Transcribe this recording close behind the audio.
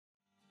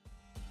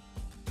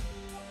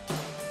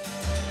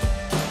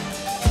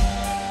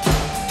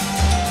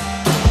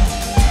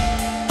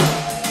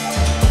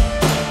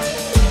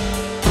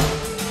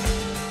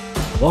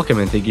Welcome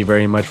and thank you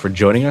very much for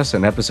joining us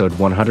on episode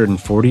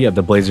 140 of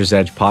the Blazers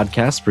Edge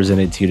podcast,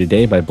 presented to you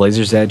today by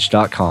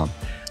BlazersEdge.com.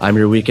 I'm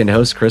your weekend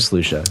host, Chris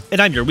Lucia.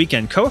 And I'm your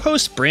weekend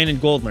co-host, Brandon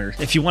Goldner.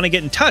 If you want to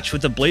get in touch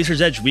with the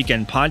Blazers Edge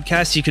Weekend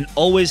Podcast, you can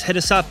always hit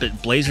us up at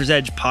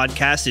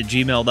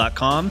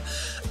blazersedgepodcast@gmail.com.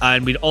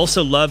 And we'd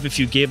also love if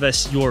you gave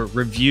us your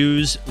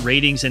reviews,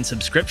 ratings, and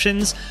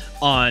subscriptions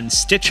on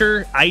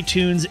Stitcher,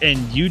 iTunes, and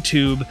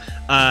YouTube.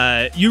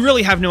 You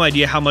really have no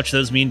idea how much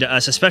those mean to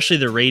us, especially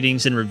the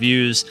ratings and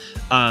reviews.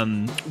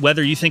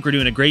 Whether you think we're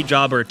doing a great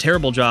job or a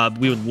terrible job,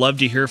 we would love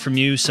to hear from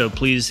you. So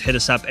please hit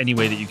us up any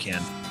way that you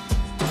can.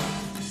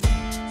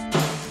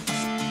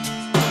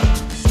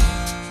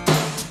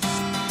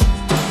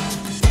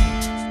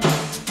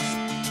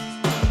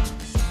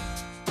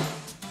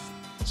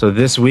 So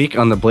this week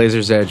on the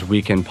Blazers Edge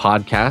Weekend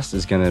podcast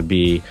is going to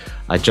be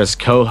just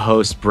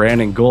co-host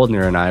Brandon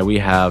Goldner and I. We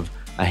have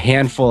a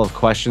handful of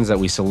questions that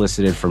we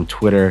solicited from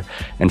Twitter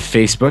and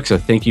Facebook. So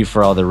thank you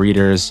for all the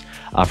readers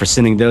for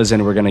sending those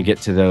in. We're going to get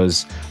to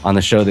those on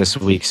the show this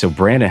week. So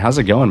Brandon, how's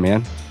it going,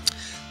 man?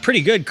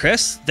 Pretty good,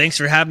 Chris. Thanks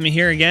for having me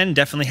here again.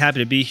 Definitely happy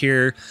to be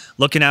here,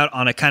 looking out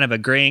on a kind of a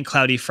gray and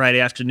cloudy Friday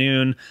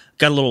afternoon.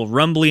 Got a little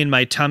rumbly in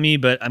my tummy,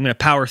 but I'm going to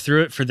power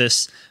through it for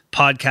this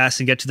podcast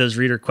and get to those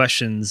reader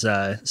questions.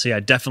 So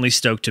yeah, definitely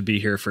stoked to be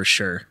here for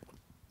sure.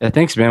 Yeah,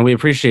 thanks, man. We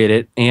appreciate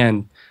it.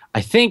 And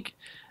I think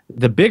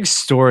the big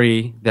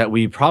story that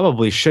we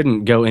probably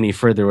shouldn't go any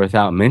further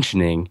without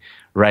mentioning,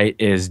 right,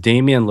 is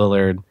Damian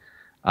Lillard,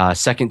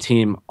 second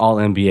team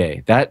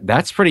All-NBA.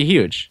 That's pretty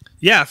huge.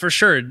 Yeah, for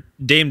sure.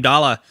 Dame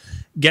Dalla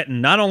getting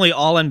not only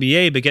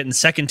All-NBA, but getting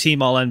second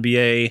team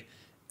All-NBA.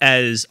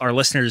 As our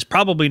listeners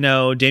probably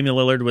know, Damian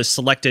Lillard was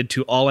selected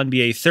to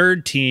All-NBA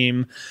third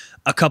team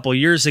a couple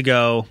years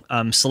ago,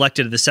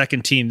 selected to the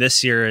second team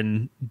this year,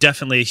 and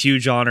definitely a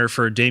huge honor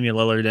for Damian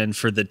Lillard and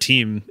for the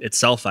team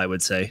itself, I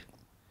would say.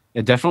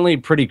 Yeah, definitely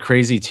pretty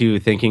crazy too,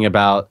 thinking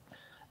about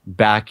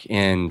back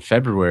in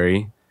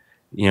February.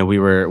 You know, we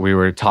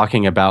were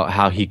talking about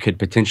how he could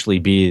potentially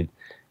be,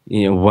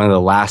 you know, one of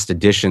the last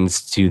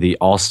additions to the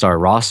All-Star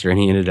roster, and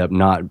he ended up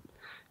not,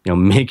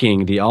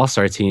 making the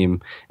All-Star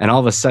team. And all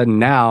of a sudden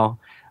now,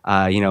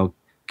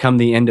 come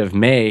the end of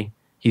May,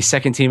 he's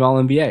second team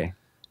All-NBA.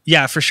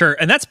 Yeah, for sure.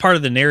 And that's part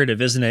of the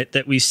narrative, isn't it,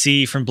 that we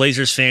see from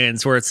Blazers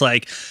fans where it's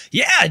like,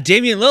 yeah,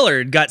 Damian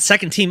Lillard got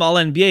second team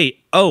All-NBA.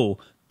 Oh,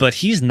 but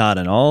he's not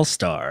an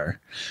all-star,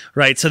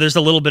 right? So there's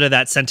a little bit of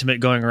that sentiment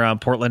going around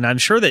Portland. I'm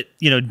sure that,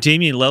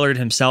 Damian Lillard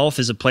himself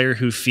is a player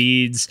who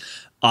feeds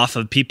off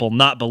of people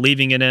not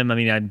believing in him. I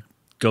mean, I'd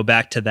go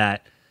back to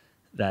that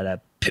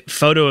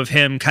photo of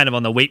him kind of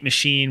on the weight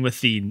machine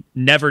with the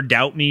Never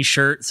Doubt Me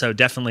shirt. So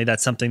definitely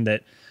that's something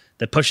that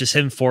pushes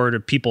him forward,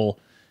 of people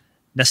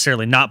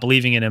necessarily not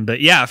believing in him.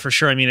 But yeah, for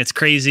sure. I mean, it's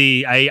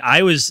crazy. I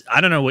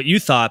don't know what you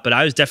thought, but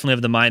I was definitely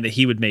of the mind that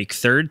he would make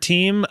third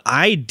team.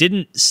 I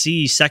didn't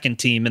see second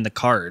team in the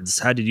cards.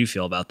 How did you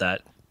feel about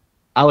that?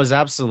 I was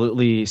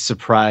absolutely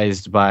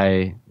surprised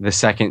by the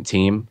second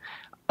team.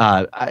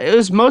 It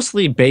was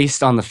mostly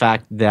based on the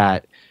fact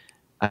that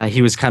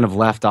he was kind of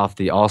left off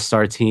the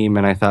All-Star team.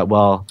 And I thought,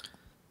 well,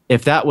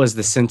 if that was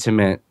the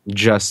sentiment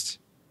just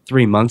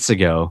 3 months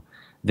ago,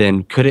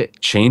 then could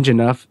it change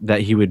enough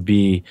that he would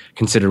be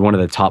considered one of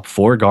the top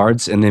 4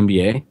 guards in the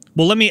NBA?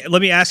 Well, let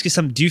me ask you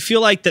something. Do you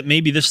feel like that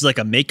maybe this is like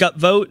a makeup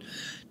vote?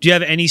 Do you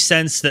have any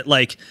sense that,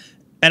 like,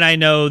 and I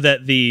know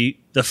that the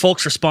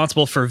folks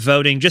responsible for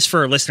voting, just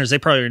for our listeners, they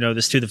probably know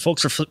this too, the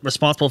folks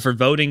responsible for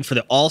voting for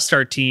the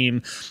All-Star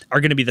team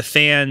are going to be the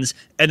fans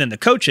and then the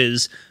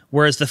coaches,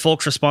 whereas the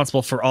folks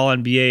responsible for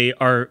All-NBA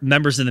are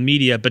members of the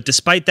media. But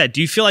despite that,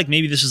 do you feel like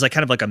maybe this was like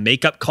kind of like a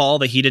makeup call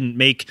that he didn't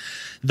make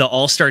the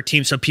All-Star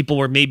team, so people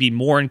were maybe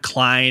more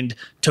inclined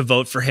to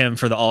vote for him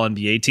for the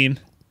All-NBA team?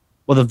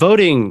 Well, the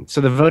voting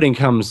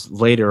comes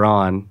later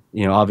on,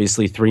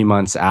 obviously 3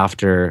 months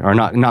after, or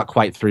not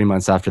quite 3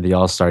 months after the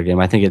All-Star game.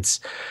 I think it's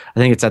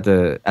at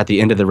the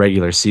end of the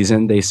regular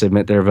season they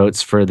submit their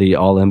votes for the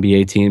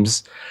All-NBA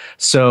teams.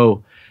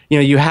 So,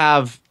 you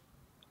have,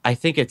 I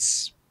think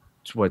it's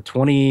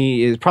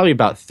probably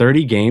about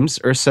 30 games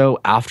or so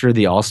after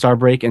the All-Star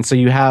break. And so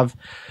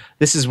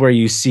this is where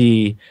you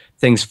see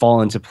things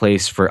fall into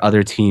place for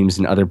other teams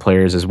and other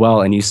players as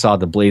well. And you saw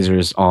the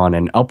Blazers on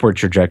an upward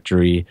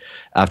trajectory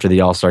after the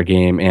All-Star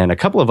game, and a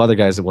couple of other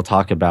guys that we'll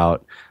talk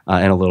about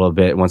in a little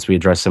bit once we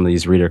address some of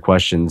these reader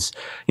questions.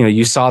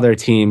 You saw their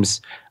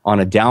teams on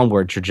a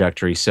downward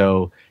trajectory.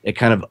 So it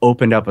kind of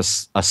opened up a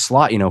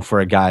slot, for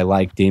a guy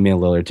like Damian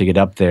Lillard to get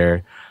up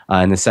there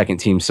in the second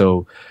team.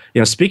 So,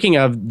 speaking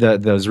of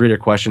those reader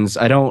questions,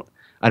 I don't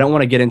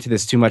want to get into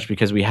this too much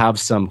because we have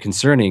some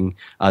concerning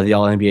the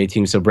All-NBA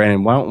team. So,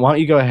 Brandon, why don't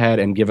you go ahead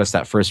and give us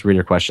that first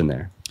reader question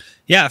there?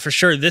 Yeah, for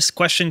sure. This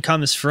question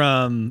comes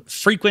from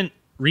frequent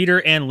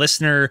reader and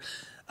listener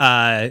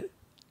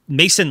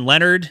Mason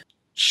Leonard.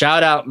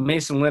 Shout out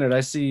Mason Leonard. I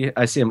see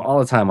him all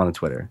the time on the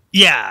Twitter.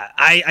 Yeah,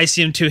 I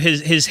see him too.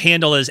 His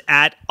handle is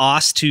at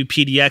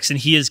Os2PDX, and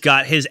he has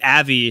got his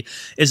Avi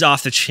is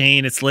off the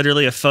chain. It's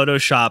literally a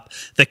Photoshop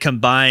that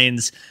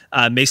combines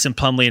Mason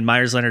Plumlee and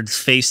Myers Leonard's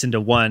face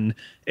into one.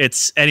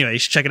 It's anyway, you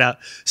should check it out.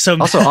 So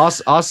also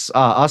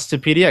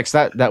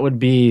Os2PDX, that would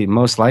be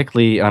most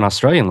likely an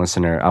Australian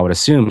listener, I would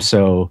assume.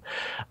 So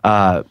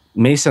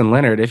Mason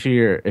Leonard, if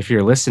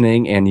you're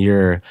listening and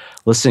you're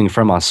listening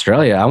from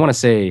Australia, I want to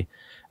say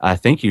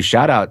thank you.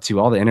 Shout out to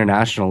all the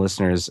international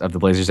listeners of the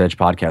Blazers Edge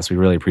podcast. We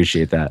really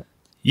appreciate that.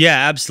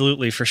 Yeah,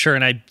 absolutely, for sure.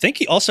 And I think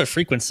he also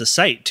frequents the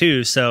site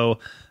too. So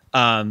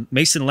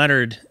Mason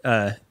Leonard,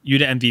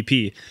 Utah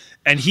MVP.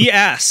 And he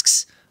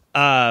asks,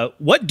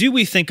 what do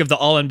we think of the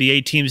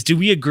All-NBA teams? Do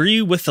we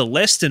agree with the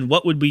list, and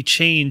what would we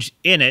change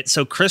in it?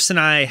 So Chris and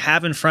I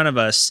have in front of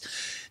us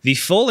the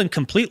full and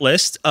complete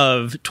list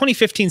of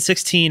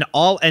 2015-16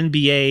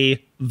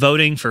 All-NBA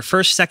voting for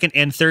first, second,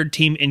 and third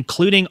team,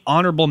 including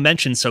honorable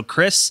mentions. So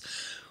Chris,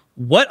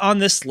 what on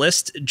this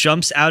list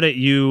jumps out at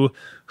you?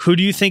 Who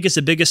do you think is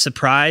the biggest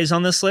surprise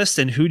on this list,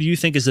 and who do you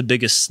think is the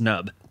biggest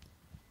snub?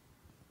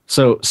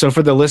 So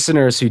for the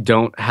listeners who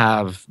don't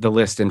have the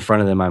list in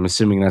front of them, I'm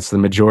assuming that's the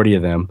majority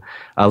of them.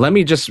 Let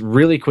me just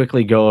really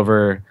quickly go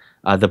over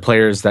the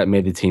players that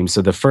made the team.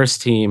 So the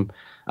first team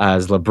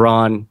is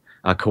LeBron,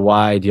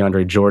 Kawhi,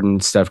 DeAndre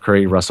Jordan, Steph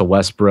Curry, Russell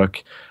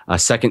Westbrook.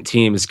 Second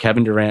team is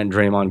Kevin Durant,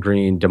 Draymond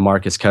Green,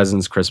 DeMarcus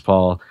Cousins, Chris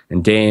Paul,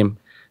 and Dame.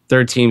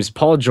 Third team is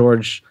Paul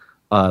George,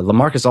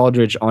 LaMarcus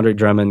Aldridge, Andre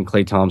Drummond,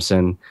 Klay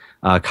Thompson,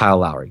 Kyle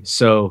Lowry.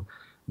 So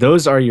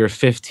those are your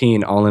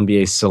 15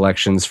 All-NBA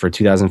selections for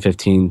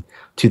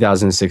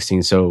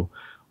 2015-2016. So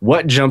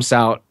what jumps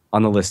out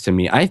on the list to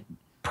me? I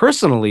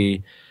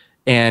personally,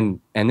 and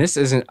this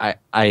isn't,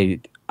 I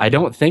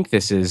don't think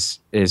this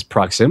is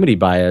proximity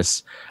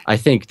bias. I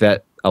think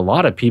that a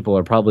lot of people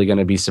are probably going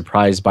to be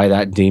surprised by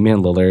that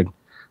Damian Lillard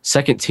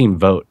second team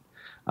vote,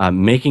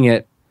 making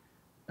it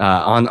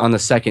on the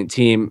second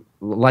team.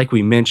 Like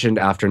we mentioned,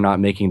 after not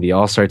making the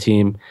All-Star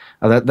team,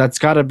 that's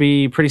got to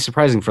be pretty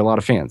surprising for a lot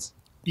of fans.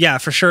 Yeah,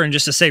 for sure. And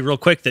just to say real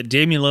quick that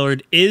Damian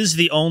Lillard is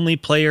the only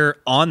player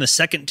on the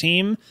second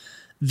team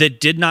that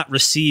did not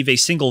receive a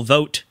single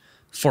vote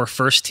for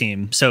first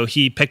team. So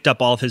he picked up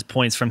all of his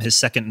points from his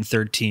second and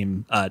third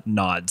team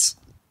nods.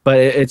 But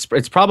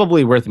it's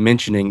probably worth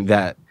mentioning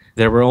that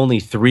there were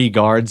only 3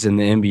 guards in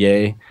the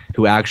NBA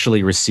who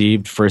actually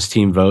received first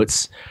team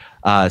votes.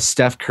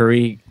 Steph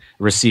Curry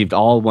received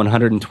all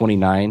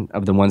 129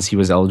 of the ones he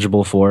was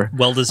eligible for.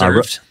 Well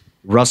deserved.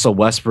 Russell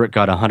Westbrook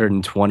got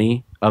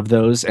 120 of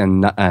those,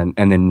 and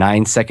then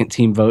 9 second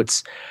team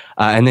votes,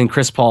 and then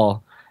Chris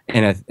Paul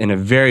in a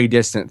very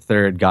distant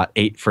third got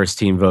 8 first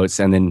team votes,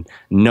 and then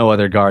no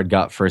other guard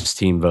got first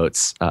team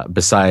votes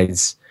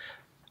besides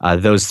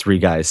those 3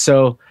 guys.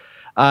 So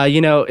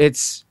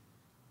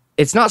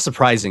it's not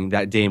surprising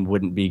that Dame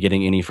wouldn't be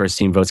getting any first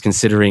team votes,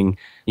 considering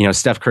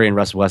Steph Curry and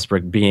Russell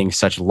Westbrook being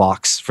such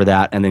locks for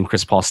that, and then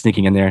Chris Paul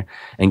sneaking in there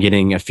and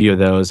getting a few of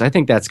those. I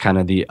think that's kind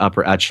of the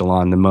upper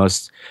echelon, the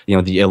most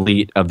the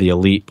elite of the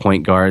elite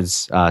point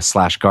guards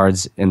 /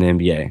 guards in the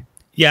NBA.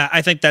 Yeah,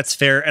 I think that's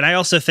fair. And I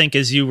also think,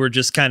 as you were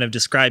just kind of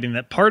describing,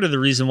 that part of the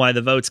reason why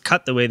the votes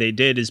cut the way they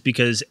did is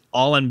because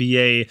All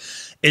NBA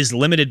is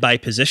limited by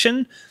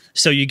position.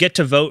 So you get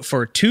to vote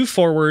for 2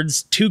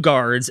 forwards, 2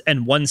 guards,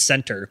 and 1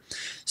 center.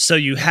 So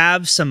you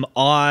have some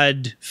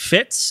odd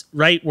fits,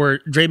 right? Where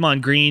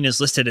Draymond Green is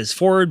listed as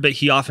forward, but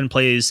he often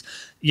plays,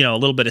 a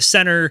little bit of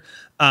center.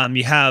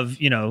 You have,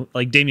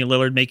 like Damian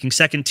Lillard making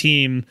second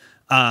team,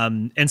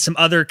 and some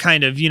other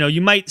kind of,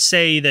 you might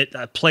say that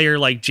a player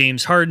like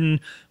James Harden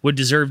would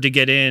deserve to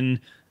get in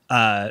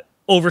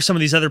over some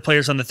of these other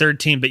players on the third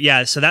team. But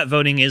yeah, so that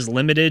voting is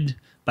limited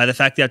by the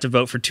fact that you have to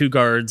vote for 2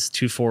 guards,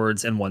 2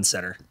 forwards, and 1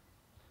 center.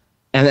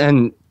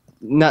 And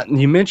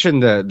you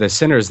mentioned the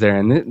centers there,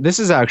 and this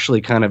is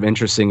actually kind of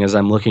interesting as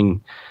I'm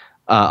looking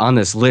on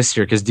this list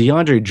here, because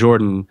DeAndre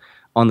Jordan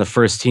on the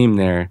first team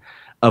there,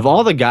 of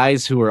all the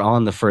guys who were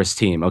on the first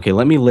team, okay,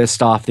 let me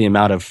list off the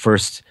amount of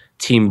first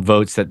team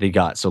votes that they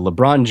got. So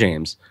LeBron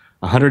James,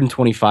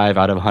 125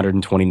 out of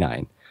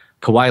 129.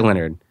 Kawhi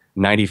Leonard,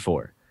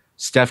 94.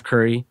 Steph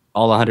Curry,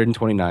 all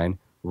 129.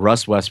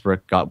 Russ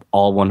Westbrook got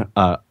all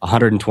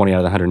 120 out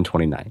of the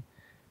 129.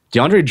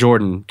 DeAndre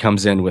Jordan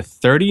comes in with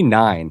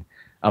 39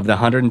 of the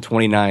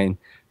 129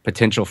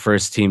 potential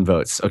first team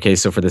votes. Okay,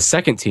 so for the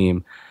second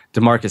team,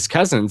 DeMarcus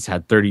Cousins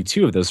had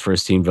 32 of those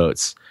first team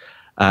votes.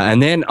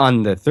 And then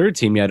on the third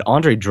team, you had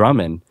Andre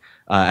Drummond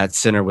at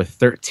center with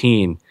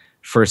 13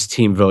 first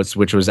team votes,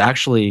 which was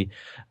actually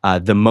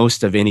the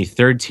most of any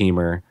third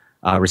teamer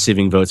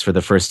receiving votes for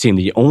the first team.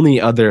 The only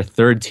other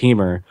third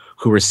teamer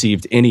who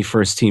received any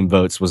first team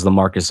votes was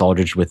LaMarcus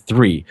Aldridge with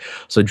 3.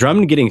 So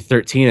Drummond getting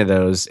 13 of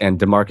those, and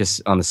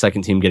DeMarcus on the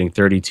second team getting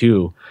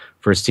 32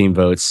 first team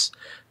votes,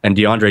 and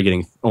DeAndre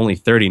getting only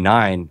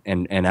 39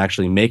 and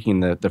actually making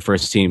the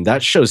first team.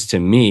 That shows to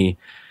me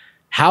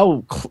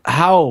how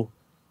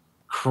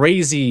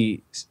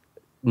crazy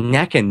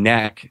neck and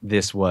neck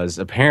this was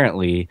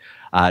apparently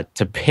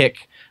to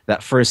pick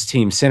that first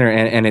team center.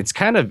 And it's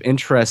kind of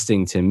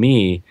interesting to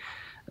me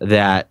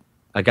that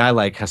a guy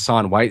like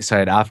Hassan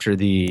Whiteside, after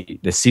the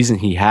season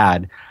he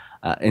had,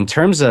 in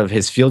terms of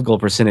his field goal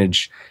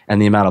percentage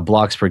and the amount of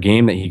blocks per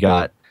game that he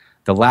got,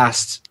 the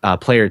last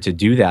player to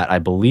do that, I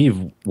believe,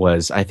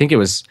 I think it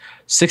was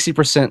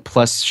 60%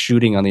 plus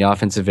shooting on the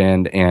offensive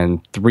end and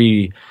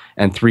 3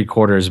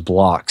 3/4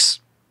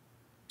 blocks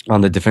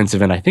on the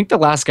defensive end. I think the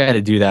last guy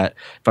to do that,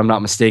 if I'm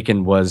not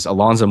mistaken, was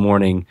Alonzo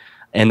Mourning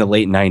in the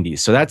late 90s.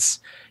 So that's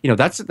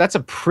a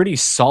pretty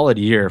solid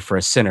year for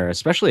a center,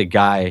 especially a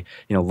guy,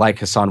 like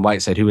Hassan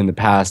Whiteside, who in the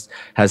past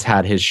has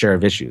had his share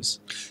of issues.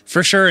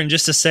 For sure. And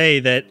just to say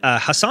that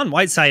Hassan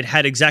Whiteside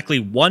had exactly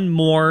one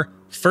more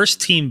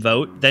first team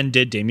vote than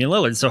did Damian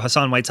Lillard. So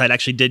Hassan Whiteside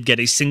actually did get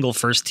a single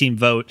first team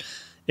vote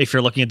if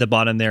you're looking at the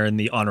bottom there in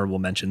the honorable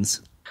mentions.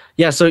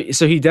 Yeah, so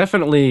he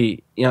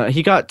definitely,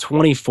 he got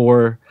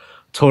 24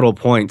 total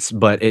points,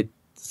 but let's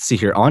see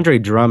here, Andre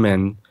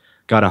Drummond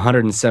got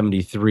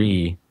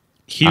 173.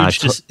 Huge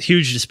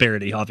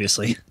disparity,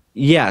 obviously.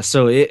 Yeah,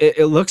 so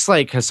it looks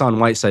like Hassan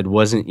Whiteside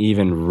wasn't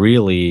even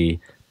really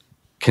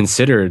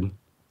considered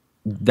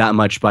that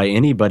much by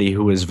anybody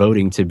who was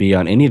voting to be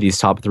on any of these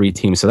top 3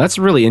 teams. So that's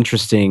really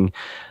interesting,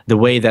 the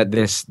way that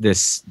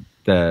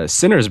the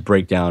centers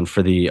breakdown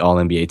for the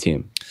All-NBA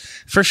team.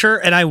 For sure,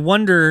 and I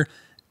wonder,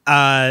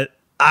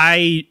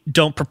 I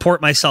don't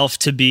purport myself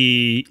to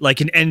be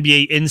like an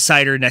NBA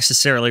insider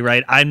necessarily,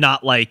 right? I'm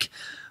not like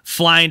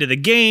flying to the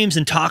games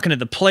and talking to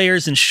the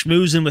players and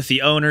schmoozing with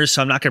the owners,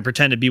 so I'm not going to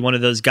pretend to be one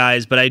of those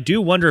guys, but I do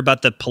wonder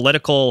about the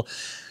political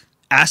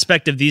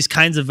aspect of these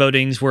kinds of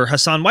votings, where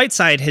Hassan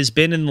Whiteside has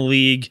been in the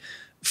league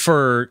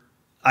for,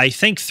 I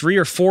think, 3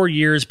 or 4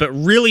 years, but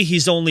really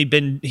he's only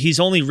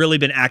really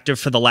been active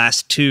for the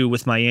last 2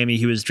 with Miami.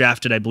 He was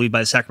drafted, I believe,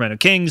 by the Sacramento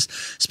Kings,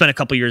 spent a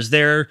couple years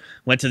there,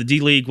 went to the D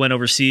League, went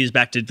overseas,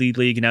 back to the D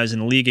League, and now he's in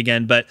the league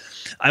again. But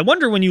I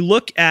wonder, when you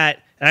look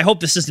at, and I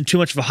hope this isn't too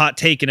much of a hot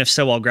take, and if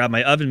so, I'll grab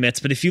my oven mitts,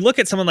 but if you look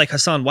at someone like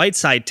Hassan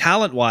Whiteside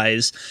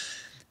talent-wise,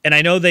 and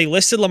I know they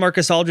listed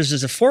LaMarcus Aldridge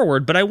as a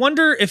forward, but I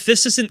wonder if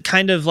this isn't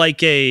kind of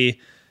like a,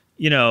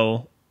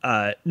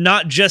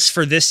 not just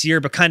for this year,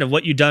 but kind of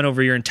what you've done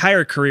over your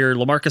entire career.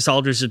 LaMarcus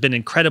Aldridge has been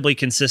incredibly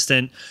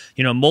consistent,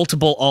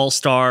 multiple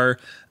All-Star,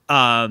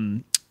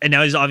 and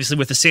now he's obviously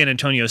with the San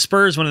Antonio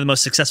Spurs, one of the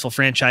most successful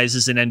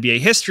franchises in NBA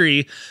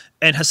history.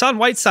 And Hassan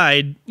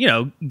Whiteside,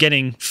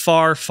 getting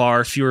far,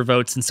 far fewer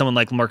votes than someone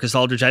like LaMarcus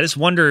Aldridge. I just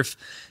wonder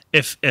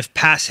if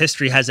past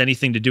history has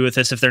anything to do with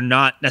this, if they're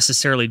not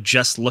necessarily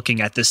just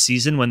looking at this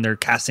season when they're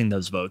casting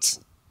those votes.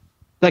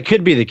 That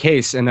could be the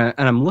case, and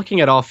I'm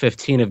looking at all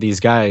 15 of these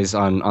guys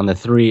on the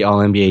 3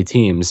 All-NBA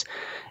teams,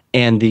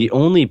 and the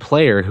only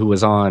player who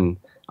was on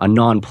a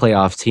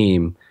non-playoff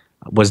team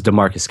was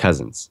DeMarcus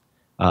Cousins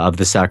of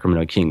the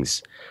Sacramento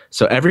Kings.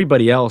 So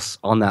everybody else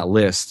on that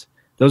list,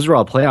 those are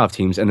all playoff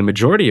teams, and the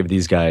majority of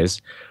these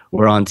guys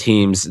were on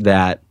teams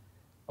that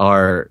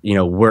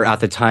were at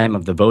the time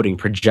of the voting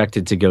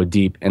projected to go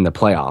deep in the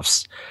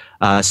playoffs.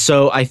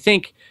 So I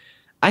think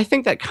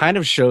that kind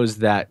of shows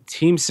that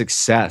team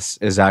success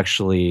is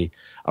actually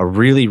a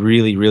really,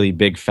 really, really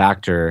big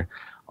factor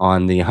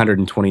on the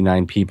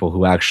 129 people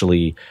who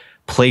actually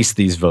place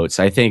these votes.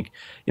 I think,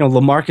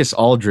 LaMarcus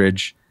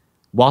Aldridge,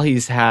 while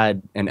he's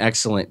had an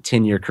excellent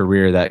 10-year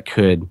career that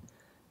could,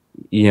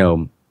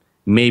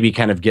 maybe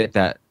kind of get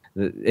that,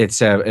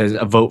 it's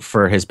a vote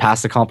for his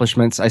past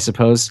accomplishments, I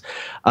suppose.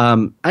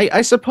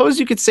 I suppose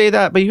you could say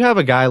that, but you have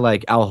a guy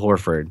like Al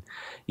Horford,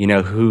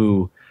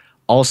 who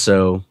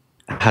also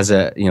has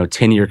a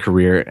 10-year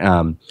career.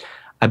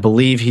 I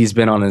believe he's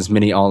been on as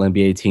many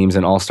All-NBA teams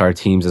and All-Star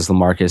teams as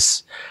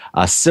LaMarcus.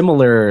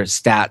 Similar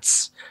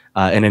stats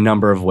in a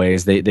number of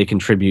ways. They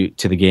contribute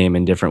to the game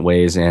in different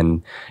ways,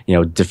 and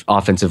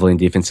offensively and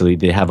defensively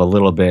they have a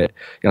little bit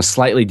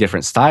slightly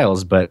different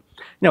styles. But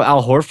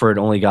Al Horford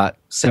only got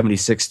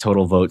 76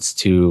 total votes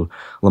to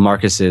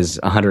LaMarcus's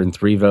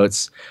 103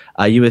 votes.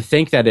 You would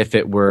think that if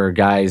it were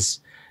guys,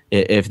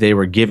 if they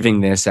were giving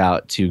this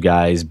out to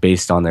guys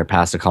based on their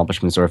past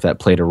accomplishments, or if that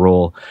played a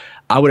role,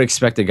 I would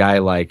expect a guy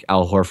like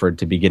Al Horford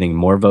to be getting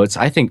more votes.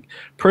 I think,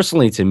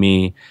 personally, to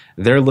me,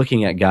 they're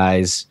looking at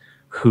guys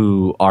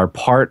who are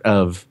part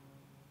of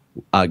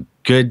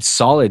good,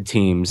 solid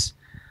teams,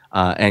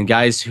 and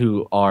guys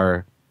who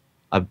are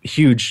a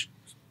huge,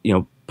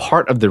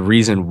 part of the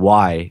reason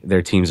why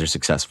their teams are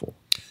successful.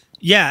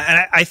 Yeah,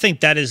 and I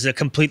think that is a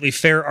completely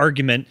fair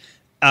argument.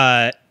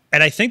 And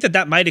I think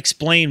that might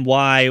explain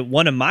why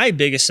one of my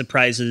biggest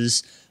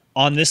surprises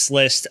on this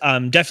list,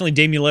 definitely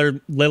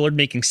Damian Lillard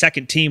making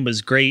second team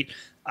was great.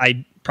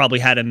 I probably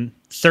had him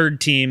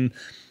third team.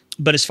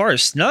 But as far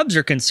as snubs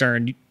are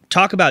concerned,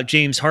 talk about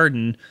James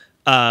Harden,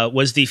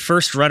 was the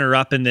first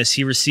runner-up in this.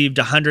 He received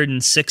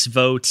 106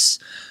 votes.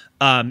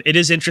 It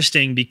is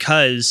interesting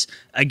because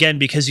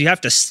you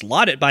have to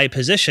slot it by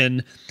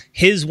position.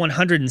 His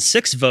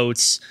 106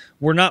 votes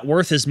were not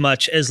worth as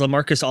much as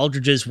LaMarcus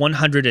Aldridge's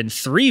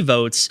 103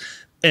 votes,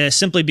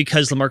 simply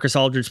because LaMarcus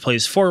Aldridge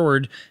plays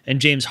forward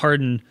and James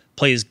Harden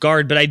plays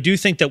guard. But I do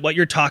think that what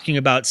you're talking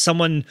about,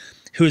 someone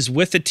who is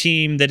with a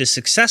team that is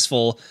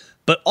successful,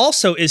 but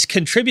also is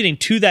contributing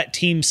to that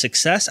team's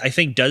success, I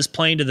think does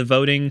play into the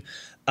voting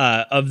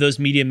of those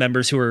media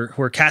members who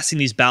are casting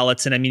these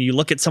ballots. And I mean, you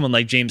look at someone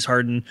like James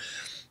Harden,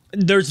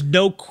 there's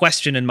no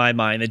question in my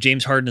mind that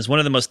James Harden is one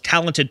of the most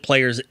talented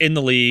players in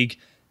the league,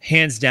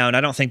 hands down.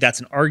 I don't think that's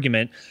an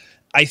argument.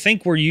 I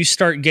think where you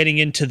start getting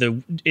into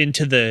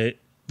the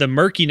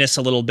murkiness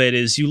a little bit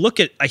is you look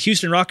at a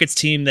Houston Rockets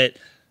team that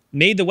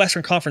made the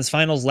Western Conference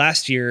Finals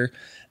last year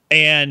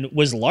and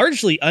was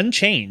largely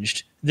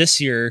unchanged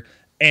this year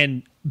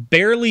and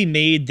barely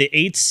made the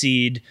 8th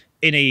seed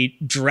in a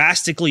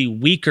drastically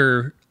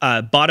weaker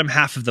bottom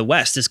half of the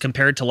West as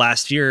compared to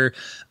last year.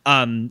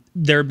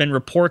 There have been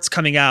reports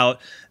coming out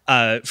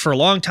for a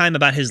long time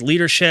about his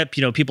leadership.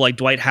 You know, people like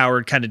Dwight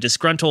Howard kind of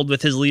disgruntled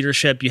with his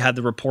leadership. You had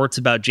the reports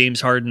about James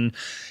Harden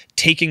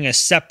taking a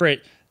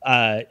separate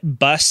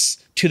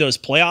bus to those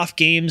playoff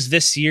games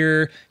this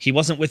year. He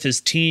wasn't with his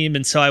team.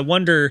 And so I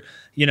wonder,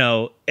 you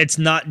know, it's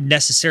not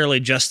necessarily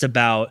just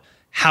about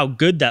how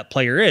good that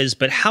player is,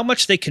 but how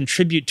much they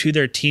contribute to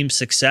their team's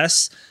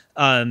success.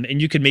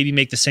 And you could maybe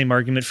make the same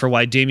argument for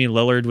why Damian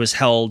Lillard was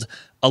held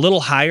a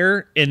little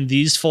higher in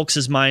these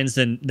folks' minds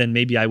than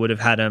maybe I would have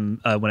had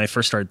him when I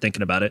first started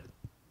thinking about it.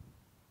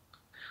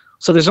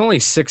 So there's only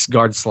 6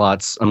 guard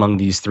slots among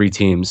these 3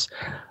 teams.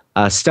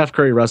 Steph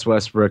Curry, Russ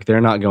Westbrook,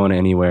 they're not going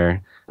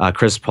anywhere.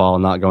 Chris Paul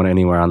not going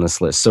anywhere on this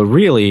list. So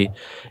really,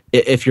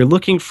 if you're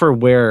looking for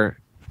where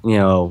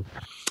you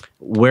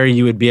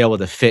would be able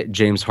to fit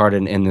James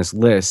Harden in this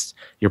list,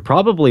 you're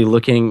probably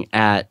looking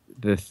at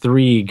the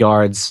 3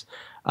 guards,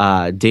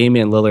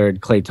 Damian Lillard,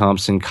 Klay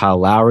Thompson, Kyle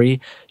Lowry.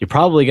 You're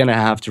probably going to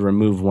have to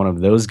remove one of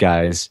those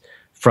guys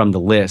from the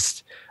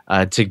list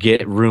to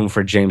get room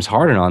for James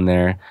Harden on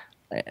there,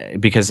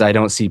 because I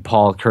don't see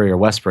Paul, Curry, or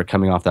Westbrook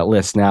coming off that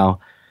list. Now,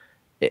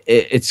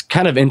 it's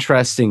kind of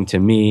interesting to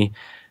me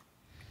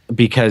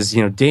because,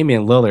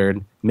 Damian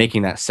Lillard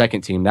making that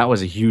second team, that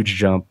was a huge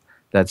jump.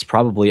 That's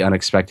probably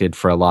unexpected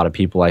for a lot of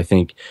people. I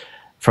think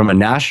from a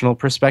national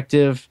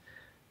perspective,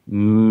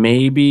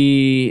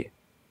 maybe,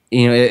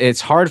 it's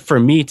hard for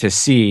me to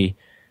see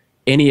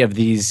any of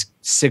these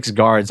 6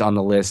 guards on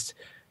the list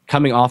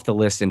coming off the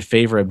list in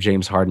favor of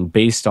James Harden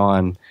based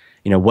on,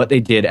 what they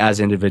did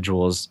as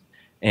individuals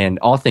and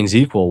all things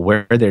equal,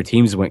 where their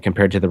teams went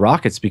compared to the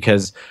Rockets,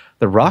 because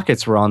the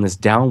Rockets were on this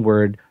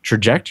downward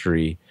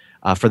trajectory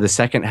for the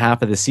second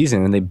half of the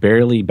season, and they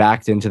barely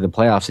backed into the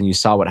playoffs, and you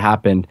saw what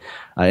happened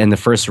in the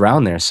first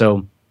round there.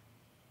 So,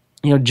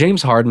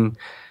 James Harden,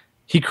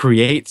 he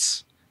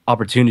creates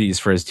opportunities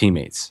for his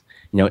teammates.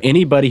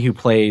 Anybody who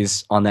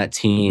plays on that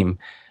team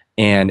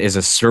and is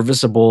a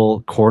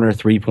serviceable corner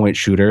 3-point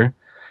shooter,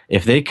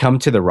 if they come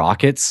to the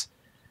Rockets,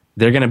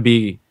 they're going to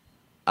be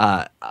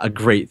a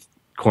great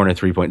corner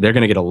 3-point. They're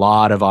going to get a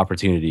lot of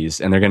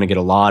opportunities, and they're going to get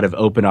a lot of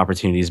open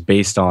opportunities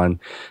based on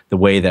the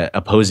way that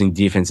opposing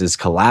defenses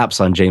collapse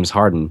on James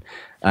Harden.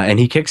 And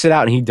he kicks it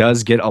out, and he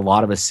does get a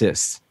lot of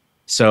assists.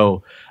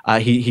 So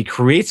he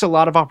creates a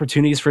lot of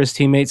opportunities for his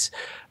teammates.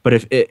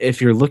 But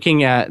if you're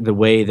looking at the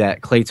way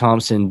that Klay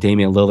Thompson,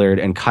 Damian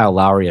Lillard, and Kyle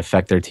Lowry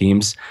affect their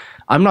teams,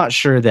 I'm not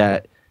sure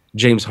that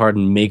James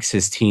Harden makes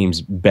his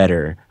teams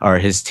better or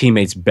his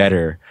teammates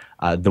better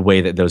the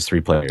way that those 3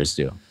 players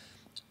do.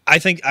 I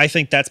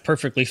think that's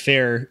perfectly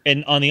fair.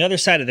 And on the other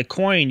side of the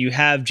coin, you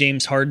have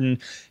James Harden.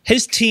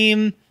 His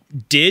team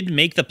did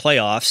make the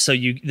playoffs. So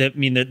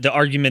the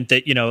argument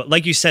that,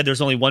 like you said, there's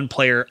only one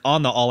player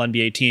on the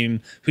All-NBA team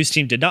whose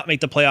team did not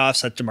make the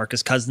playoffs. That's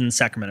DeMarcus Cousins,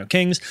 Sacramento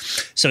Kings.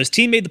 So his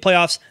team made the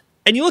playoffs.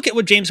 And you look at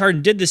what James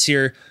Harden did this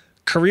year: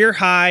 career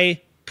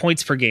high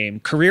points per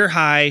game, career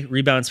high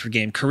rebounds per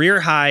game,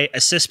 career high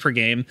assists per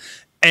game.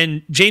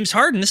 And James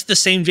Harden, this is the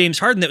same James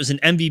Harden that was an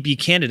MVP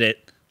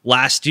candidate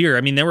last year.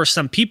 I mean, there were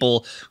some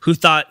people who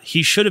thought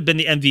he should have been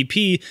the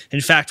MVP. In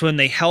fact, when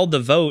they held the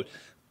vote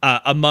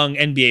among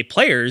NBA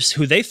players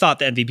who they thought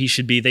the MVP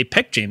should be, they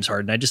picked James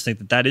Harden. I just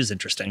think that is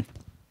interesting.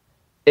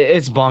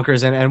 It's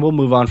bonkers, and we'll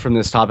move on from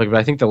this topic, but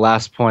I think the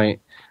last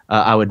point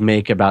I would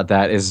make about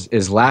that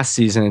is last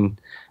season,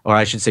 or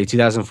I should say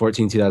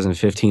 2014,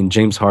 2015,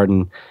 James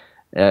Harden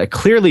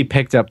clearly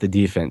picked up the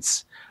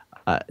defense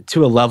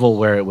to a level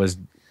where it was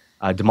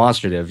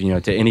demonstrative,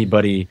 to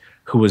anybody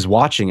who was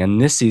watching.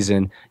 And this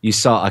season, you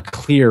saw a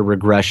clear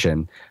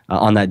regression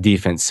on that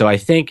defense. So I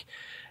think,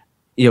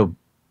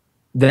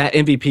 that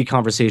MVP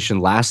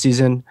conversation last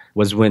season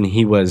was when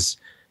he was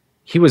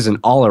an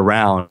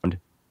all-around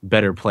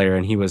better player,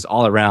 and he was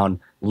all around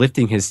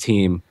lifting his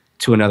team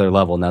to another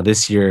level. Now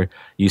this year,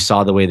 you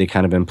saw the way they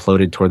kind of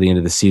imploded toward the end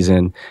of the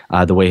season,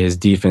 the way his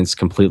defense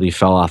completely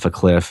fell off a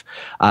cliff.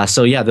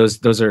 So yeah,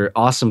 those are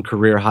awesome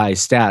career high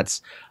stats.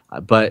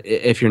 But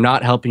if you're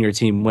not helping your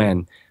team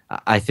win,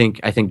 I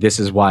think this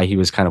is why he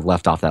was kind of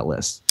left off that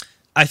list.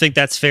 I think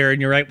that's fair, and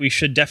you're right. We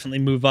should definitely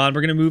move on.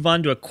 We're going to move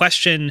on to a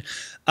question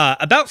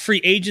about free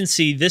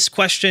agency. This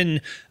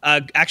question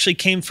actually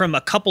came from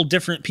a couple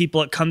different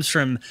people. It comes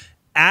from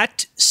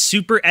at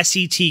Super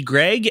SET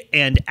Greg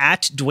and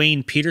at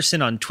Dwayne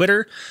Peterson on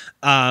Twitter.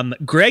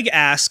 Greg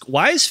asks,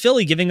 why is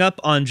Philly giving up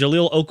on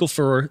Jahlil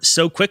Okafor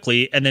so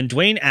quickly? And then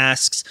Dwayne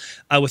asks,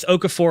 with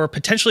Okafor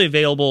potentially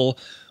available,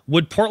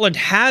 would Portland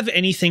have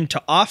anything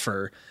to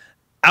offer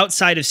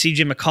outside of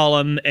CJ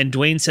McCollum? And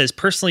Dwayne says,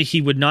 personally,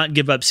 he would not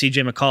give up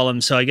CJ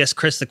McCollum. So I guess,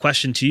 Chris, the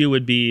question to you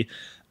would be,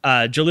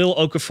 Jahlil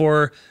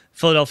Okafor,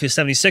 Philadelphia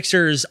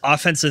 76ers,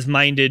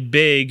 offensive-minded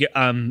big.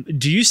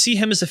 Do you see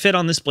him as a fit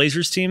on this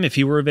Blazers team if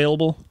he were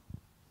available?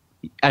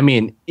 I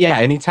mean, yeah,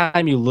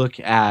 anytime you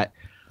look at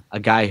a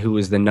guy who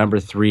was the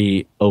number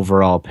 3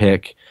 overall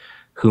pick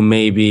who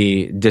may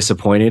be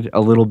disappointed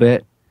a little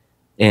bit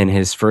in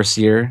his first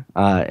year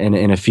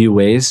in a few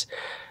ways,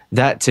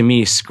 that to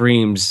me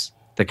screams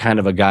the kind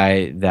of a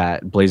guy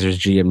that Blazers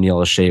GM Neil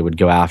O'Shea would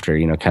go after,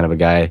 kind of a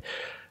guy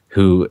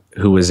who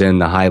was in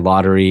the high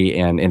lottery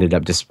and ended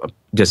up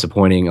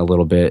disappointing a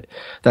little bit.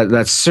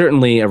 That's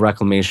certainly a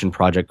reclamation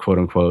project, quote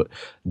unquote,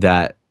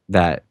 that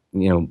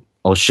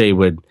O'Shea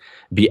would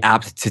be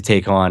apt to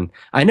take on.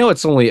 I know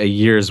it's only a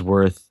year's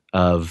worth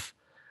of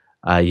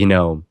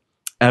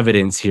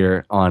evidence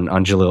here on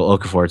Jahlil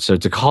Okafor, so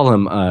to call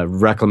him a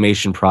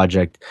reclamation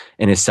project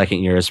in his second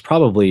year is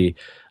probably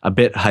a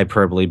bit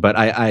hyperbole, but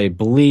I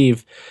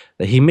believe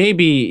that he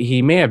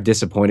may have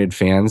disappointed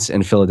fans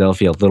in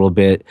Philadelphia a little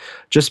bit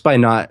just by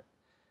not,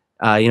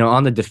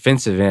 on the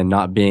defensive end,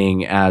 not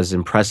being as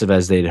impressive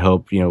as they'd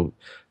hope.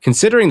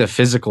 Considering the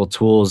physical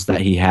tools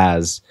that he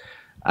has,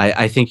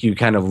 I think you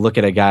kind of look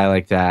at a guy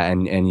like that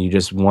and you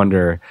just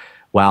wonder,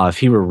 wow, if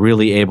he were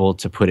really able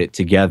to put it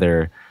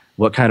together,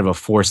 what kind of a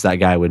force that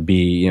guy would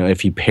be.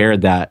 If he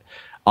paired that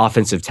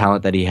offensive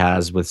talent that he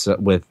has with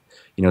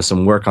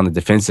some work on the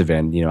defensive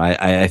end.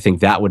 I think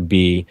that would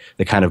be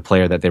the kind of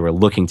player that they were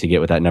looking to get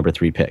with that number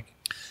 3 pick.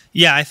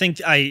 Yeah, I think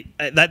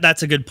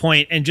that's a good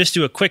point. And just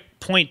to a quick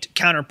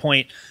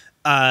counterpoint,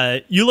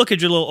 you look at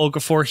Jahlil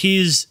Okafor,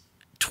 he's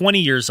 20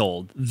 years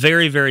old,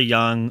 very, very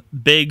young.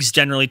 Bigs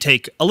generally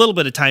take a little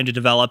bit of time to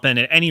develop, and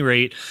at any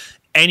rate,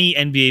 any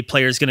NBA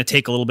player is going to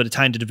take a little bit of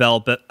time to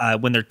develop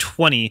when they're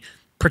 20,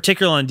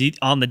 particularly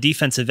on the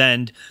defensive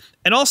end.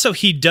 And also,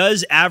 he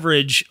does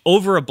average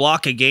over a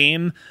block a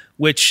game,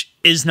 which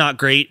is not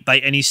great by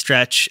any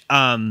stretch,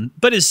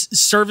 but is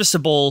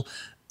serviceable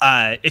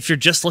if you're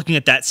just looking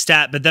at that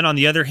stat. But then on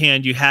the other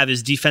hand, you have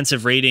his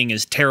defensive rating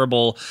is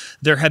terrible.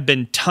 There have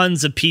been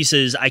tons of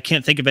pieces, I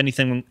can't think of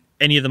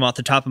any of them off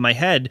the top of my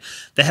head,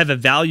 that have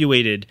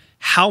evaluated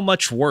how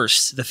much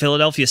worse the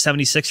Philadelphia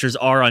 76ers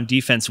are on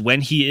defense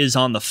when he is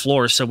on the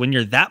floor. So when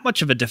you're that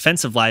much of a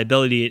defensive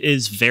liability, it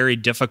is very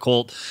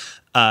difficult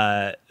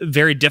to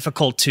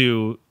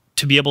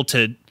be able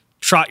to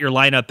trot your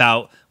lineup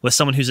out with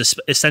someone who's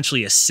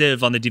essentially a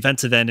sieve on the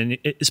defensive end. And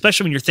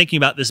especially when you're thinking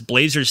about this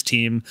Blazers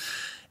team,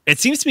 it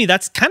seems to me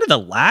that's kind of the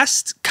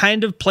last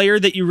kind of player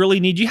that you really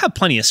need. You have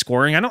plenty of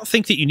scoring. I don't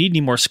think that you need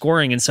any more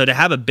scoring. And so to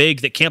have a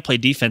big that can't play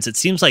defense, it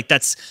seems like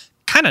that's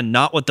kind of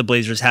not what the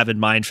Blazers have in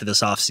mind for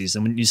this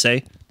offseason, wouldn't you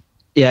say?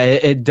 Yeah,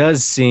 it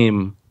does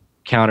seem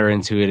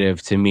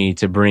counterintuitive to me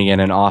to bring in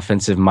an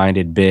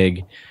offensive-minded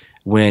big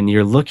when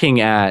you're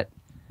looking at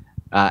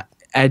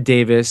Ed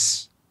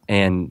Davis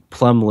and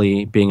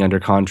Plumlee being under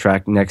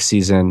contract next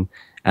season,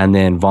 and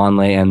then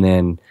Vonleh, and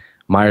then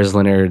Myers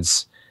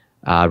Leonard's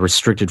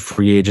restricted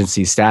free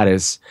agency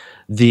status.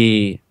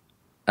 The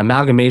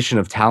amalgamation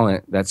of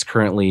talent that's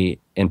currently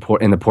in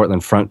the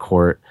Portland front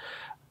court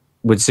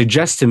would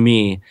suggest to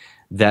me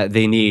that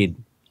they need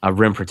a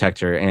rim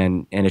protector.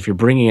 And if you're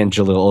bringing in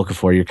Jahlil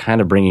Okafor, you're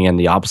kind of bringing in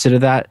the opposite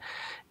of that.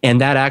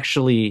 And that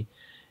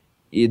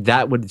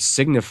would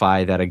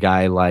signify that a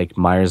guy like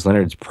Myers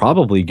Leonard's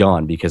probably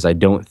gone, because I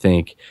don't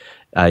think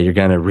you're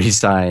going to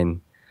re-sign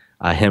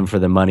him for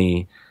the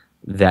money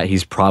that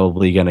he's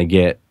probably going to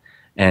get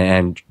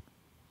and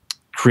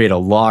create a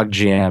log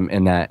jam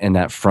in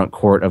that front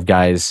court of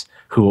guys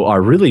who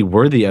are really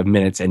worthy of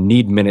minutes and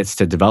need minutes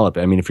to develop.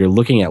 I mean, if you're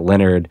looking at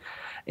Leonard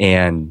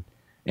and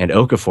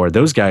Okafor,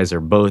 those guys are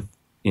both,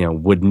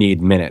 would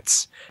need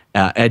minutes.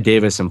 Ed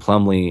Davis and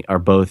Plumlee are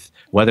both,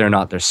 whether or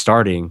not they're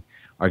starting,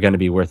 are going to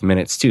be worth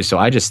minutes too. So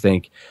I just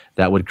think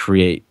that would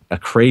create a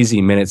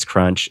crazy minutes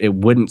crunch. It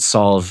wouldn't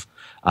solve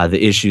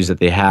the issues that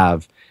they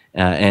have.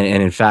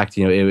 And in fact,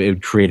 it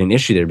would create an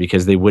issue there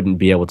because they wouldn't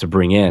be able to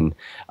bring in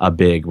a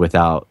big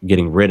without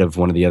getting rid of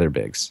one of the other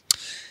bigs.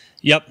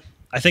 Yep.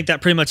 I think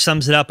that pretty much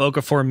sums it up.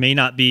 Okafor may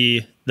not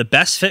be the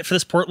best fit for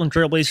this Portland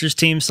Trail Blazers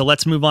team. So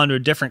let's move on to a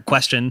different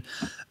question.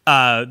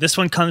 This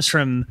one comes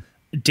from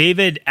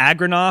David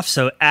Agranoff,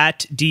 so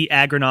at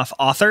 @DAgranoff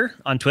author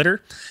on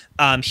Twitter.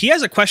 He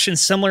has a question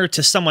similar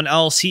to someone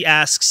else. He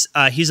asks,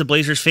 he's a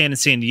Blazers fan in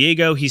San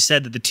Diego. He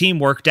said that the team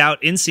worked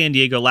out in San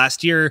Diego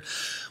last year.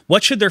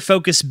 What should their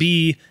focus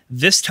be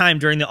this time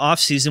during the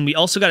offseason? We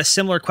also got a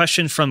similar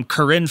question from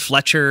Corinne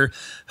Fletcher,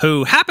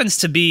 who happens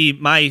to be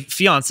my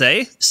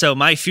fiance, so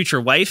my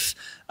future wife.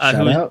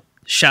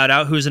 Shout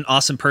out, who's an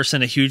awesome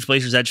person, a huge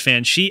Blazers Edge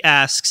fan. She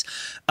asks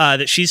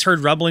that she's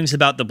heard rumblings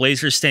about the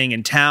Blazers staying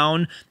in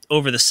town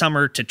over the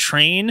summer to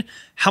train.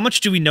 How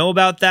much do we know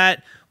about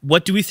that?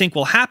 what do we think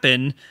will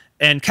happen?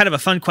 And kind of a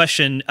fun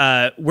question,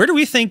 where do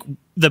we think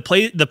the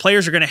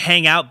players are going to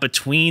hang out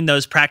between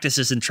those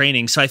practices and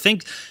training? So I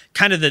think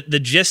kind of the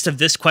gist of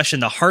this question,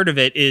 the heart of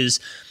it is,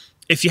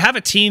 if you have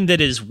a team that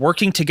is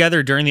working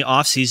together during the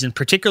offseason,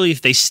 particularly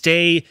if they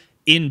stay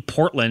in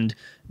Portland,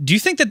 do you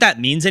think that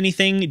means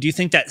anything? Do you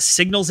think that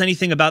signals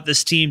anything about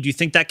this team? Do you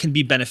think that can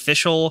be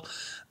beneficial?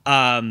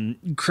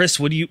 Chris,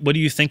 what do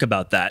you think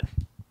about that?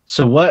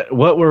 So what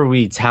were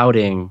we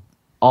touting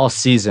all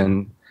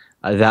season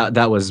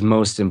that was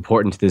most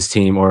important to this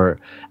team, or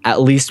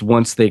at least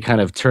once they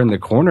kind of turned the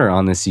corner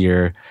on this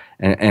year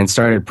and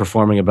started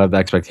performing above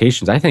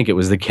expectations? I think it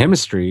was the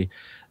chemistry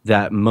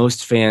that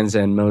most fans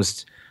and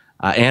most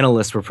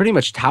analysts were pretty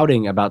much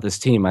touting about this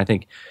team. I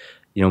think,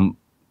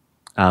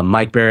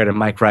 Mike Barrett and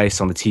Mike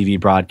Rice on the TV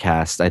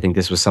broadcast, I think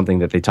this was something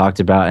that they talked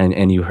about,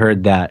 and you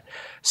heard that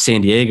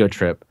San Diego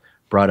trip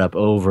brought up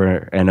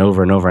over and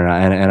over and over.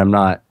 And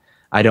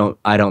I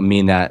don't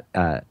mean that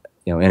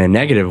in a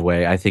negative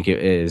way. I think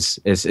it is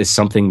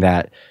something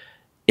that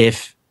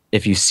if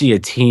you see a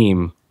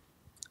team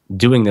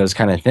doing those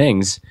kind of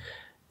things,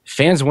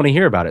 fans want to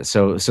hear about it.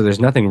 So there's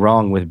nothing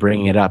wrong with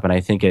bringing it up. And I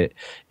think it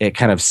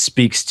kind of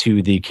speaks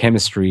to the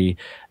chemistry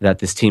that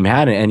this team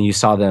had. And you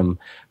saw them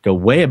go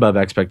way above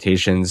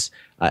expectations.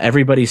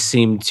 Everybody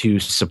seemed to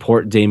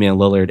support Damian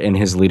Lillard in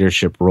his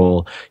leadership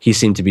role. He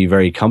seemed to be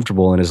very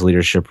comfortable in his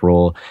leadership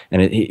role.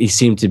 And he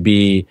seemed to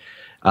be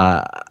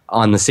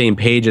on the same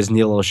page as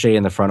Neil O'Shea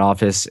in the front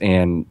office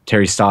and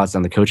Terry Stotts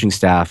on the coaching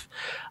staff.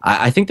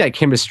 I think that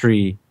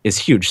chemistry is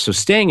huge. So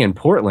staying in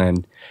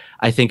Portland,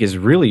 I think, is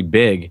really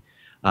big.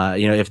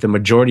 If the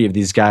majority of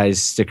these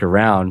guys stick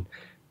around,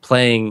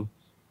 playing,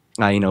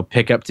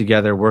 pick up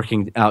together,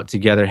 working out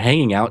together,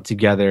 hanging out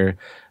together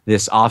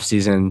this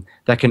offseason,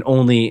 that can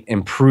only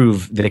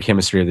improve the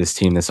chemistry of this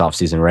team this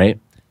offseason, right?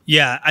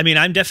 Yeah, I mean,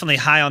 I'm definitely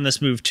high on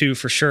this move too,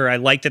 for sure. I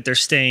like that they're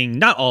staying,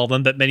 not all of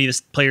them, but many of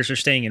the players are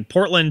staying in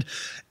Portland.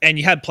 And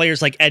you have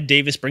players like Ed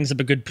Davis brings up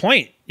a good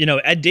point.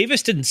 Ed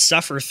Davis didn't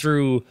suffer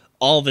through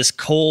all this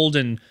cold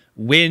and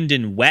wind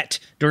and wet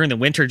during the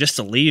winter just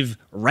to leave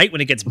right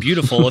when it gets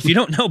beautiful. If you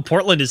don't know,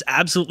 Portland is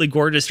absolutely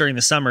gorgeous during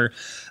the summer.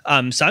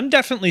 So I'm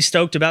definitely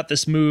stoked about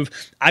this move.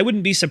 I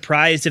wouldn't be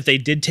surprised if they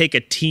did take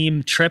a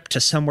team trip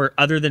to somewhere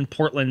other than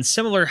Portland,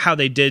 similar how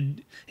they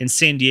did in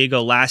San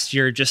Diego last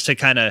year, just to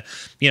kind of,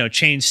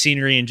 change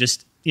scenery and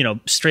just,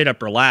 straight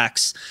up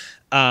relax.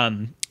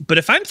 But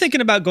if I'm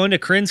thinking about going to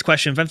Corinne's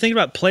question, if I'm thinking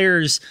about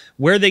players,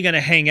 where are they going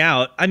to hang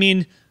out? I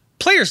mean,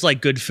 players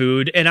like good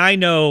food, and I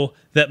know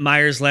that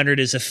Myers Leonard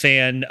is a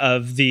fan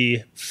of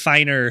the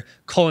finer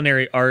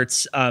culinary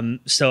arts,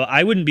 so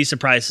I wouldn't be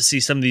surprised to see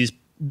some of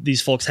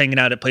these folks hanging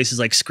out at places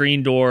like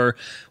Screen Door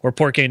or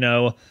Porque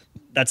No.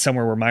 That's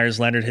somewhere where Myers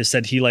Leonard has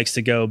said he likes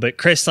to go. But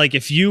Chris, like,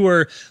 if you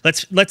were,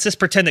 let's just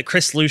pretend that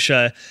Chris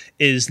Lucia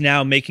is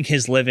now making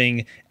his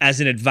living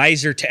as an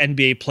advisor to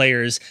NBA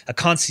players, a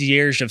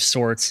concierge of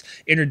sorts,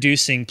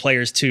 introducing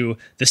players to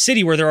the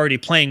city where they're already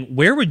playing.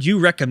 Where would you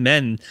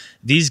recommend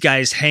these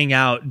guys hang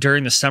out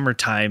during the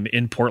summertime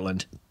in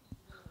Portland?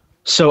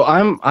 So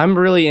I'm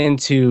really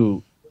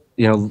into,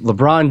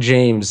 LeBron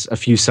James a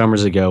few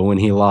summers ago when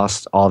he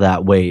lost all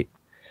that weight.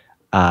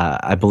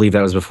 I believe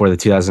that was before the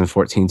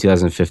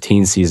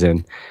 2014-2015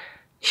 season.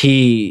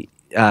 He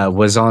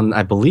was on,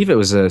 I believe it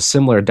was a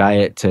similar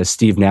diet to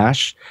Steve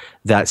Nash,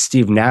 that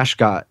Steve Nash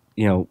got,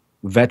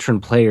 veteran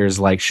players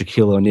like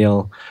Shaquille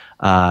O'Neal,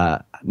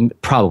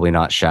 probably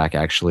not Shaq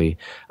actually,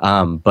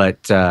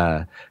 but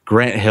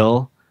Grant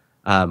Hill,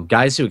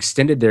 guys who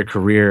extended their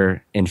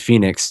career in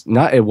Phoenix.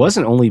 It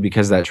wasn't only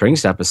because of that training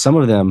staff, but some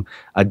of them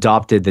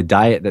adopted the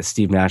diet that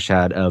Steve Nash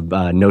had of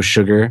no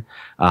sugar,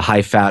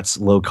 high fats,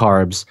 low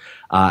carbs.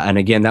 And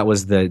again, that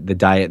was the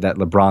diet that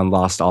LeBron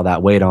lost all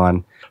that weight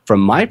on.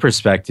 From my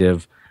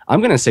perspective, I'm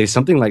going to say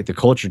something like the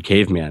Cultured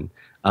Caveman.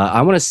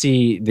 I want to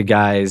see the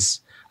guys.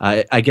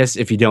 I guess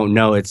if you don't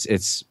know,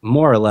 it's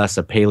more or less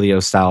a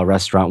paleo style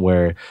restaurant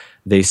where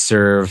they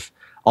serve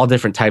all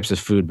different types of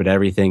food, but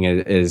everything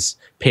is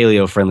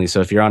paleo friendly. So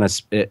if you're on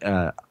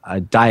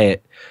a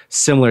diet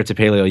similar to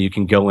paleo, you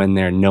can go in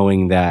there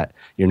knowing that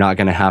you're not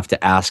going to have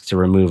to ask to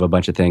remove a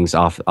bunch of things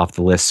off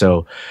the list.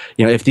 So,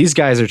 if these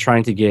guys are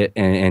trying to get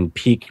in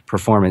peak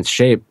performance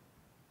shape,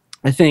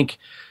 I think,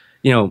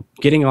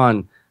 getting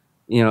on,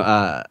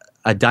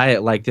 a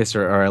diet like this,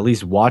 or at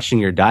least watching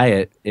your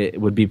diet,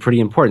 it would be pretty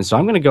important. So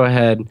I'm going to go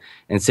ahead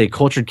and say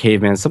Cultured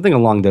Caveman, something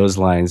along those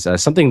lines,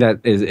 something that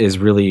is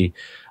really,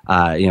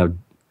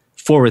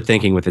 forward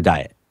thinking with the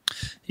diet.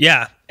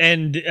 Yeah.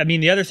 And I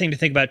mean, the other thing to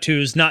think about too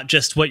is not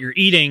just what you're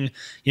eating.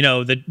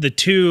 The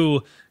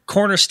two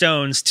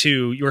cornerstones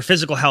to your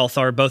physical health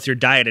are both your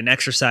diet and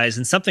exercise.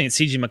 And something that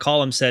CJ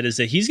McCollum said is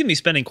that he's going to be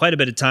spending quite a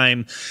bit of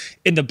time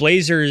in the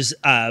Blazers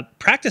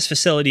practice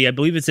facility. I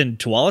believe it's in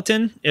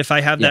Tualatin, if I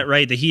have that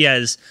right, that he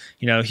has,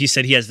 he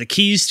said he has the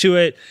keys to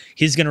it.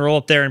 He's going to roll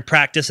up there and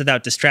practice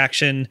without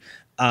distraction.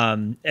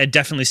 It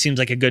definitely seems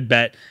like a good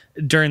bet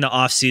during the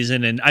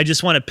offseason. And I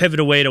just want to pivot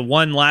away to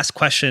one last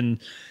question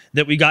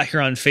that we got here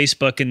on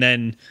Facebook, and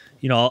then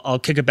I'll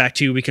kick it back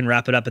to you. We can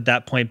wrap it up at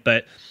that point.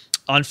 But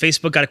on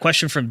Facebook, got a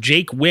question from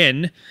Jake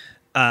Wynn,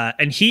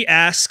 and he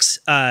asks,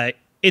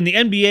 in the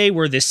NBA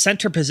where the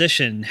center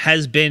position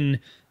has been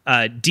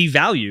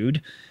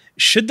devalued,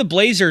 should the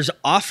Blazers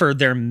offer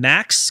their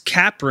max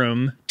cap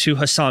room to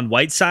Hassan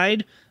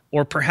Whiteside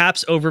or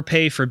perhaps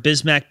overpay for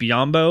Bismack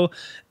Biyombo?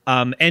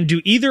 And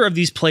do either of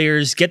these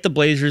players get the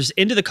Blazers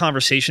into the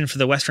conversation for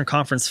the Western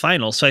Conference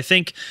Finals? So I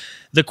think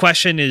the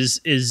question is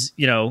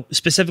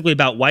specifically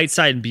about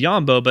Whiteside and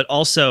Biyombo, but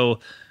also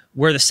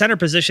where the center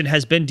position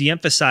has been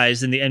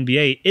de-emphasized in the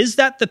NBA. Is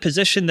that the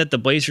position that the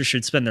Blazers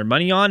should spend their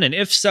money on? And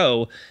if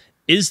so,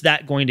 is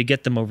that going to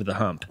get them over the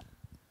hump?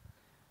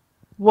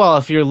 Well,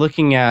 if you're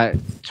looking at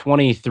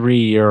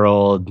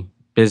 23-year-old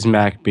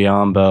Bismack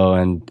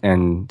Biyombo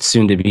and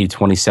soon-to-be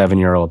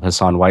 27-year-old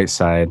Hassan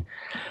Whiteside,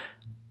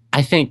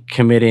 I think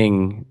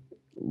committing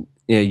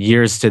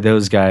years to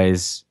those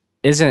guys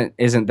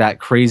isn't that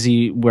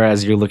crazy.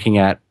 Whereas you're looking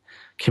at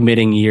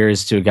committing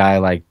years to a guy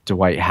like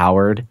Dwight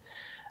Howard,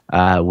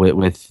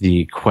 with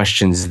the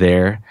questions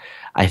there,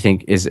 I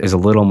think is a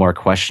little more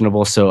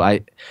questionable. So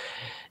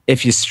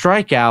if you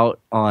strike out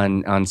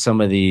on some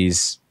of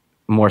these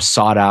more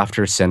sought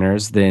after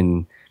centers,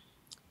 then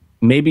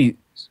maybe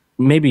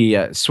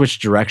switch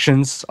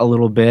directions a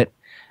little bit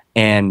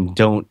and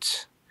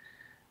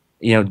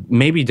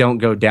maybe don't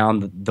go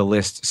down the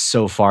list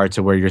so far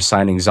to where you're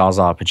signing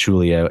Zaza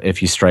Pachulia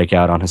if you strike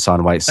out on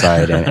Hassan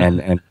Whiteside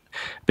and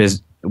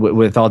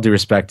with all due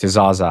respect to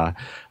Zaza.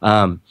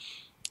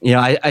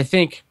 I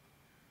think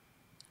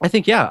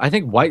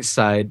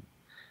Whiteside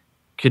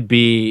could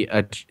be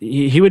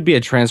he would be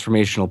a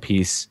transformational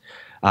piece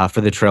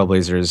for the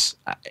Trailblazers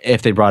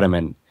if they brought him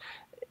in.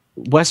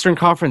 Western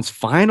Conference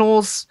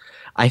Finals,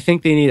 I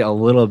think they need a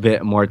little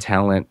bit more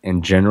talent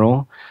in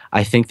general.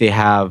 I think they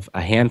have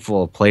a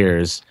handful of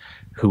players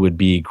who would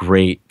be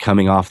great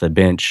coming off the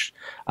bench,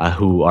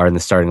 who are in the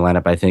starting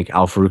lineup. I think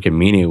Al-Farouq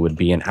Aminu would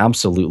be an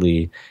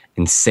absolutely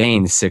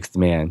insane sixth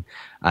man.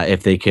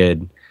 If they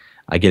could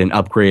get an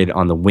upgrade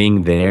on the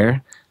wing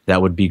there,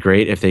 that would be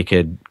great. If they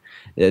could,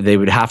 they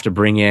would have to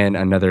bring in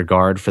another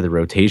guard for the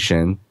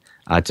rotation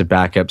to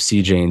back up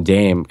CJ and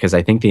Dame, because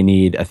I think they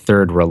need a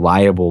third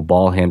reliable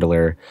ball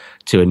handler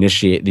to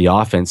initiate the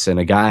offense, and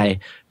a guy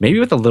maybe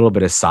with a little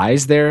bit of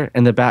size there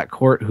in the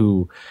backcourt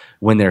who,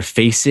 when they're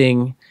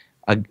facing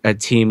a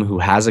team who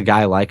has a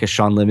guy like a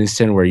Sean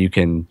Livingston, where you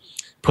can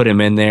put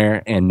him in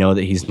there and know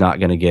that he's not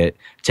going to get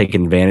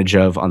taken advantage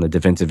of on the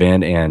defensive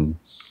end, and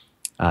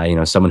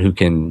someone who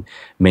can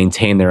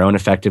maintain their own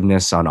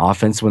effectiveness on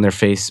offense when they're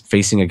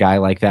facing a guy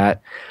like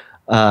that.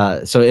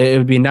 So it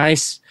would be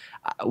nice.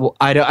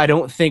 I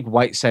don't think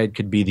Whiteside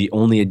could be the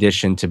only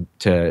addition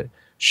to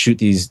shoot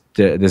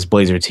this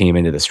Blazer team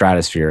into the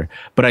stratosphere.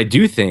 But I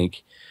do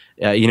think,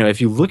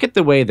 if you look at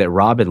the way that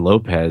Robin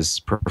Lopez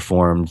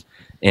performed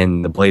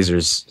in the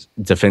Blazers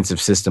defensive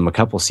system a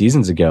couple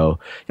seasons ago,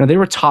 they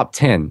were top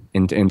 10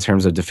 in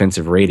terms of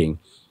defensive rating.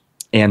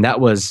 And that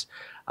was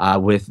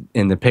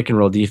in the pick and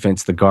roll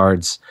defense, the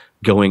guards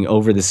going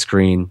over the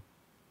screen,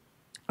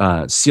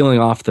 sealing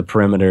off the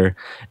perimeter,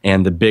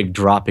 and the big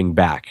dropping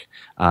back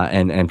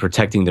and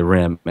protecting the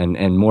rim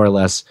and more or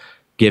less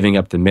giving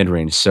up the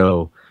mid-range.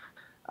 So,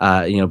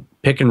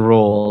 pick and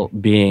roll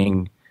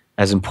being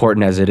as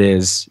important as it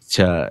is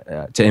to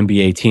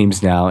NBA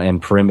teams now,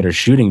 and perimeter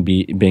shooting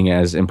being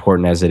as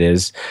important as it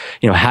is,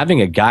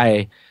 having a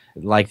guy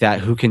like that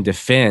who can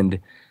defend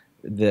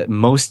the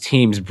most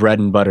teams' bread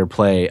and butter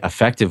play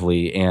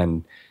effectively,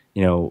 and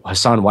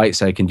Hassan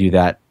Whiteside can do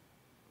that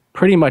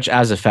pretty much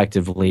as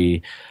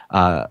effectively,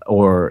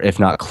 or if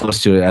not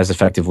close to it, as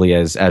effectively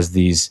as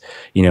these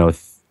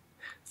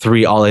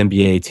three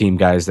All-NBA team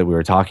guys that we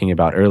were talking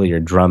about earlier: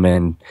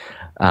 Drummond,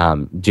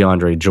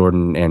 DeAndre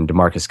Jordan, and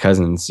DeMarcus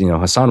Cousins.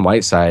 Hassan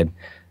Whiteside,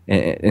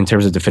 in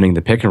terms of defending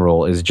the pick and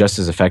roll, is just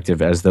as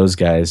effective as those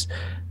guys.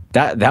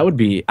 That would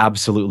be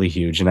absolutely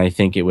huge, and I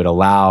think it would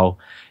allow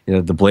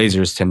the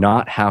Blazers to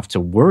not have to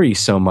worry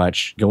so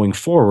much going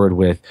forward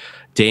with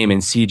Dame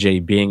and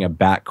CJ being a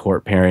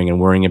backcourt pairing and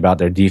worrying about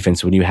their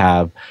defense when you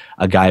have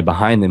a guy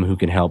behind them who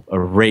can help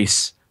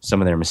erase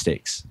some of their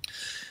mistakes.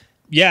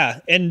 Yeah,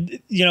 and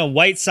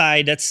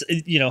Whiteside, that's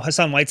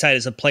Hassan Whiteside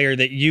is a player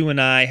that you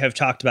and I have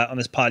talked about on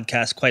this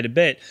podcast quite a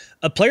bit.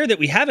 A player that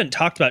we haven't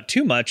talked about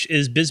too much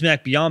is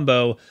Bismack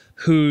Biyombo,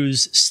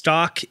 whose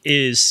stock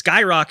is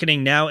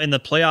skyrocketing now in the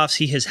playoffs.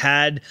 He has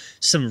had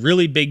some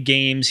really big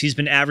games. He's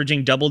been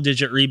averaging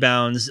double-digit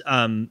rebounds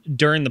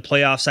during the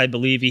playoffs, I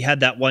believe. He had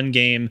that one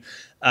game,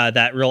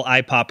 that real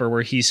eye-popper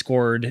where he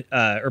scored,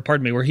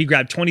 where he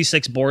grabbed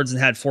 26 boards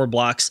and had 4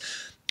 blocks.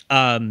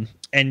 And,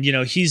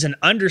 he's an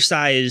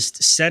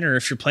undersized center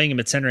if you're playing him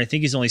at center. I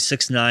think he's only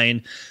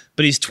 6'9",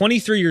 but he's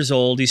 23 years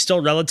old. He's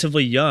still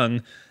relatively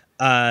young.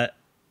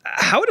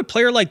 How would a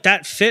player like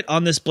that fit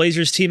on this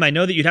Blazers team? I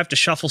know that you'd have to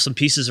shuffle some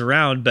pieces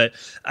around, but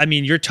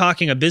you're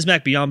talking a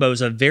Bismack Biyombo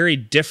is a very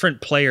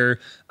different player,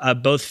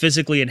 both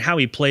physically and how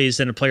he plays,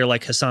 than a player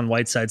like Hassan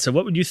Whiteside. So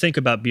what would you think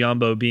about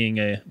Biyombo being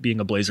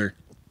a Blazer?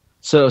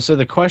 So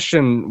the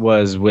question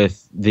was,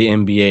 with the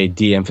NBA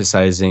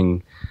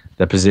de-emphasizing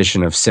the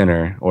position of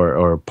center,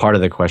 or part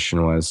of the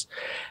question was.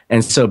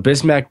 And so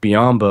Bismack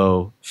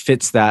Biyombo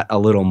fits that a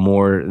little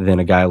more than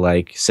a guy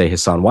like, say,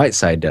 Hassan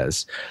Whiteside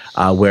does,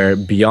 where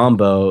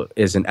Biyombo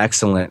is an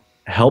excellent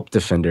help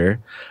defender.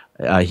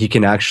 He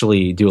can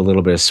actually do a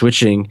little bit of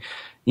switching.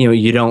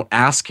 You don't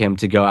ask him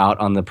to go out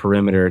on the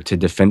perimeter to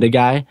defend a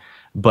guy,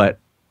 but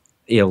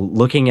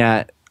looking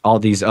at all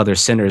these other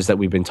centers that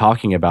we've been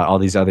talking about, all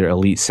these other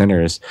elite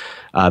centers,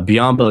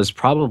 Biyombo is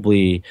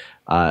probably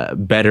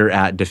better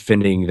at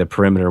defending the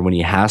perimeter when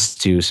he has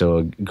to.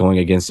 So going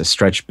against a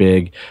stretch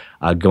big,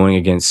 going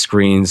against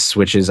screens,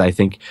 switches, I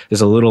think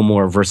there's a little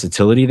more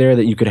versatility there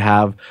that you could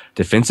have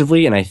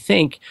defensively. And I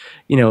think,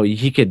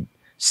 he could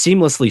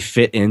seamlessly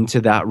fit into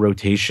that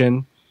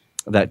rotation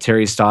that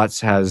Terry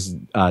Stotts has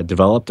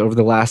developed over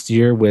the last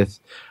year with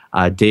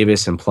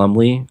Davis and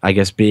Plumlee, I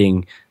guess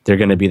they're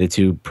going to be the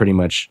two pretty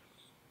much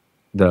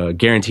the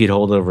guaranteed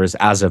holdovers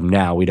as of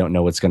now. We don't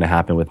know what's going to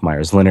happen with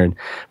Myers Leonard,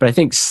 but I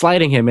think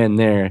sliding him in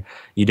there,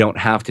 you don't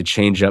have to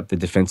change up the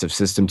defensive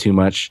system too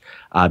much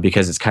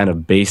because it's kind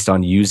of based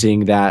on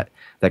using that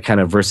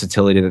kind of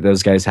versatility that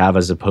those guys have,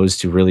 as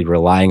opposed to really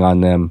relying on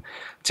them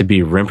to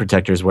be rim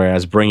protectors,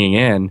 whereas bringing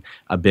in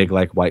a big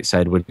like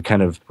Whiteside would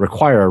kind of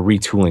require a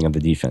retooling of the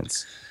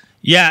defense.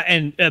 Yeah,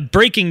 and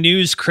breaking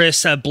news,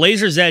 Chris,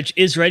 Blazers Edge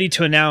is ready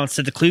to announce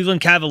that the Cleveland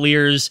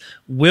Cavaliers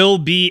will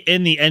be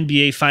in the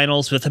NBA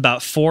Finals with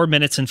about 4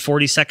 minutes and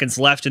 40 seconds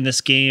left in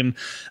this game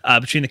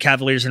between the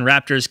Cavaliers and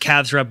Raptors.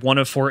 Cavs are up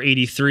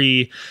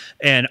 104-83,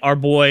 and our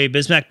boy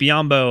Bismack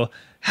Biyombo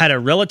had a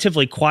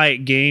relatively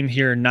quiet game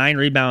here, 9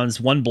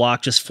 rebounds, 1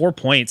 block, just 4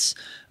 points.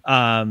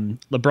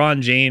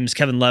 LeBron James,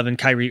 Kevin Love, and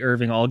Kyrie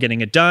Irving all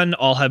getting it done,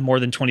 all have more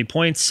than 20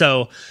 points.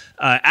 So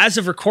as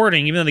of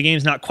recording, even though the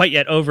game's not quite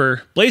yet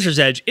over, Blazers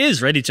Edge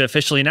is ready to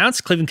officially announce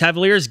Cleveland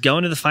Cavaliers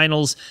going to the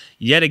finals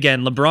yet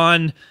again.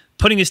 LeBron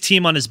putting his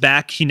team on his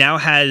back. He now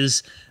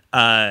has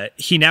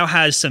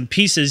some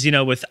pieces,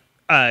 with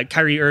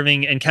Kyrie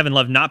Irving and Kevin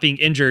Love not being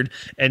injured,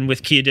 and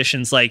with key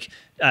additions like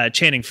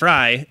Channing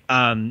Frye.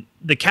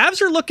 The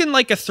Cavs are looking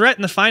like a threat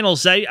in the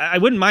finals. I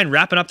wouldn't mind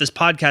wrapping up this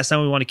podcast. I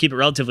know we want to keep it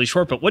relatively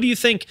short, but what do you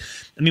think?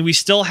 I mean, we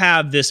still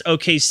have this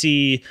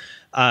OKC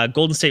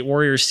Golden State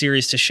Warriors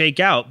series to shake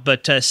out,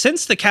 but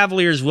since the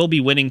Cavaliers will be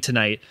winning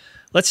tonight,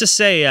 let's just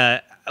say,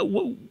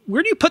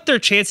 where do you put their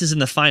chances in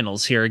the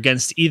finals here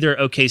against either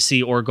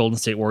OKC or Golden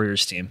State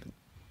Warriors team?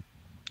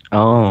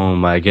 Oh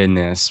my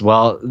goodness.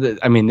 Well,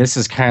 this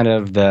is kind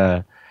of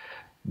the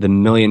 $1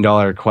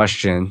 million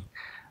question,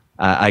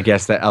 I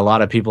guess, that a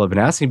lot of people have been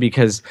asking,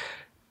 because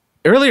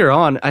earlier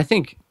on, I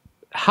think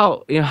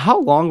how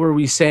long were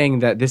we saying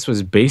that this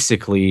was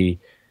basically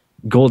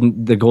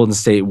the Golden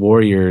State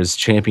Warriors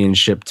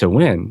championship to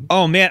win?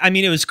 Oh man,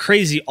 it was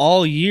crazy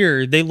all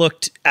year. They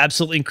looked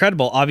absolutely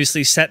incredible.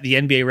 Obviously set the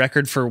NBA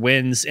record for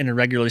wins in a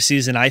regular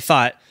season. I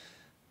thought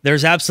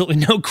there's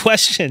absolutely no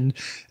question.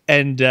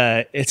 And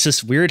it's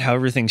just weird how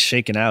everything's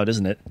shaken out,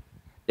 isn't it?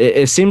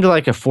 It seemed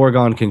like a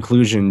foregone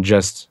conclusion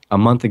just a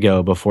month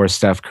ago before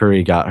Steph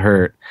Curry got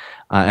hurt.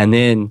 And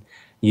then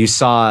you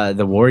saw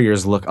the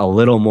Warriors look a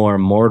little more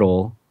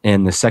mortal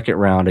in the second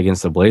round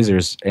against the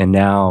Blazers. And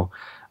now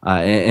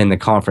in the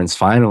conference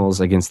finals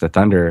against the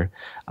Thunder,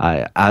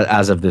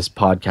 as of this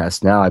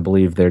podcast now, I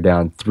believe they're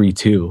down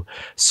 3-2.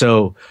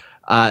 So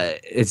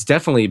it's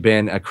definitely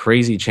been a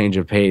crazy change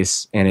of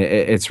pace, and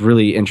it's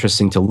really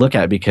interesting to look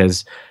at,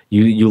 because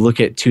you look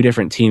at two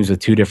different teams with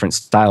two different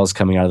styles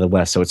coming out of the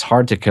West, so it's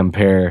hard to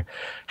compare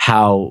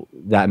how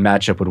that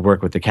matchup would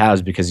work with the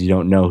Cavs, because you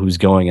don't know who's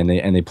going,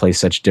 and they play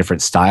such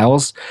different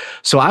styles.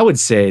 So I would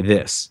say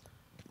this: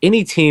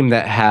 any team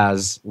that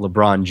has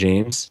LeBron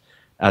James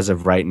as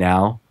of right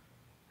now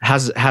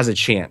has a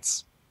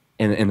chance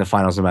in the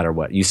finals, no matter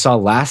what. You saw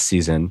last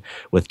season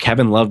with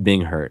Kevin Love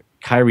being hurt,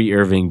 Kyrie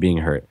Irving being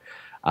hurt,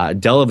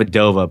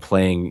 Dellavedova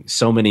playing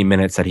so many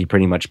minutes that he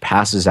pretty much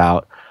passes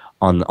out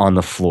on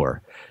the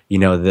floor.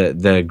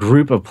 The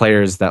group of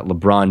players that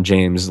LeBron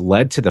James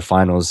led to the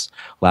finals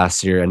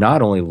last year, and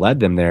not only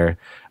led them there,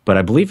 but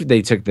I believe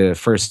they took the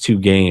first 2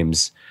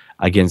 games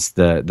against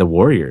the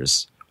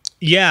Warriors.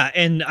 Yeah,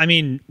 and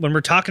when we're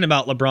talking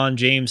about LeBron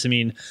James,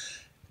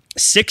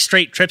 6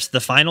 straight trips to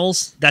the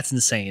finals, that's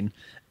insane.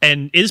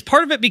 And is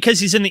part of it because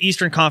he's in the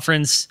Eastern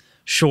Conference?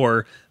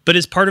 Sure. But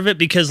is part of it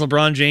because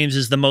LeBron James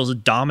is the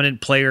most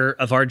dominant player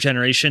of our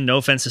generation? No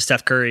offense to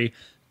Steph Curry.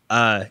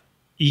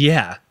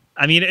 Yeah.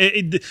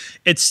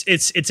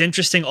 It's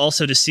interesting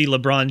also to see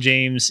LeBron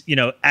James,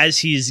 as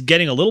he's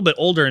getting a little bit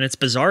older, and it's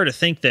bizarre to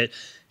think that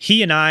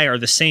he and I are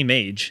the same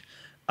age.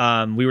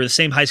 We were the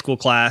same high school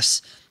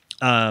class.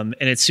 And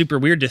it's super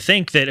weird to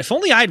think that if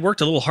only I'd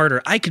worked a little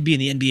harder, I could be in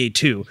the NBA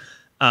too.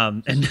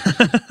 And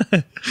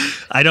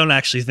I don't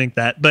actually think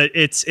that, but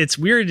it's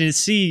weird to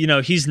see,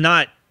 he's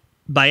not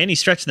by any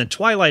stretch in the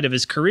twilight of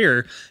his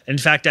career. In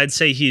fact, I'd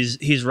say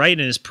he's right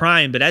in his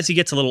prime, but as he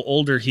gets a little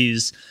older,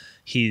 he's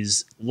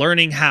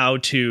learning how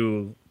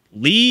to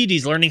lead.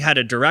 He's learning how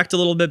to direct a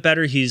little bit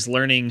better. He's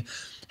learning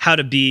how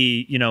to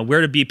be,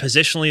 where to be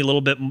positionally a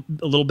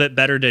little bit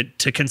better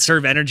to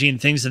conserve energy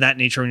and things of that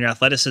nature when your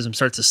athleticism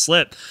starts to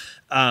slip.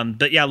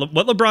 But yeah,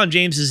 what LeBron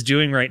James is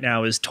doing right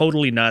now is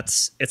totally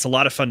nuts. It's a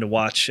lot of fun to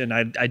watch, and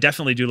I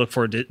definitely do look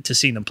forward to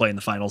seeing them play in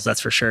the finals.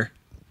 That's for sure.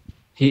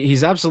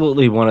 He's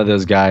absolutely one of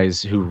those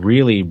guys who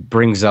really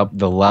brings up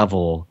the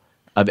level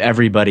of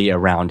everybody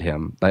around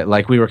him.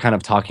 Like we were kind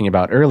of talking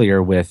about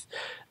earlier with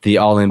the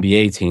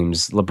All-NBA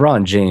teams,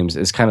 LeBron James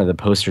is kind of the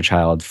poster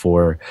child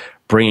for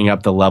bringing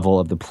up the level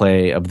of the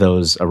play of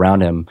those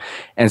around him.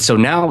 And so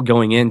now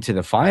going into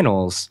the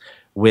finals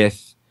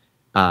with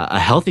a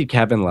healthy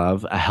Kevin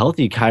Love, a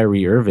healthy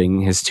Kyrie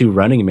Irving, his two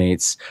running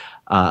mates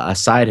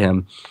aside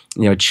him,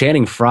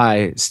 Channing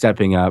Frye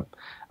stepping up,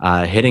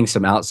 hitting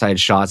some outside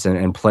shots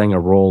and playing a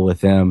role with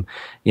them.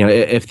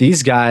 If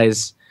these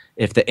guys,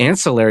 if the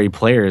ancillary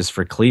players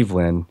for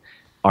Cleveland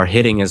are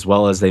hitting as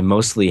well as they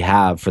mostly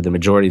have for the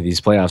majority of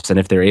these playoffs, and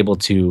if they're able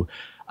to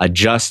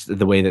adjust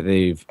the way that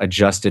they've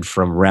adjusted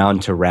from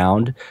round to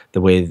round,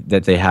 the way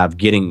that they have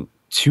getting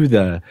to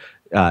the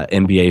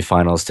NBA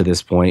finals to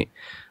this point,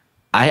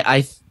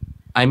 I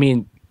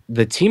mean,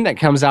 the team that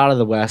comes out of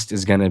the West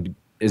is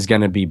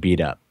gonna be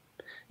beat up.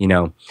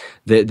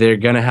 They're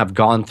gonna have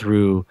gone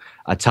through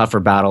a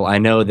tougher battle. I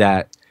know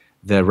that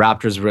the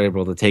Raptors were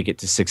able to take it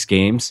to 6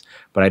 games,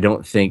 but I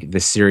don't think the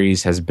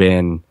series has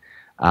been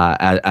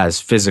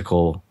as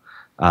physical,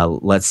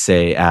 let's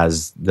say,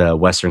 as the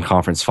Western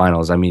Conference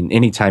Finals. I mean,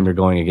 anytime you're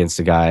going against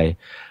a guy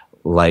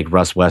like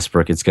Russ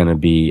Westbrook, it's going to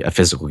be a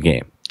physical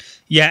game.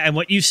 Yeah, and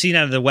what you've seen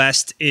out of the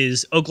West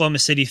is Oklahoma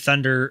City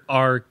Thunder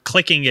are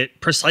clicking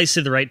at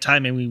precisely the right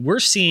time. And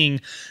we're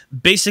seeing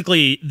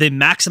basically the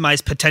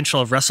maximized potential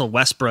of Russell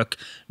Westbrook,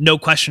 no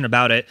question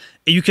about it.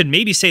 You could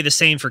maybe say the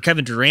same for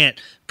Kevin Durant,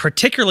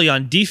 particularly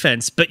on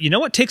defense. But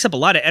what takes up a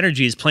lot of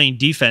energy is playing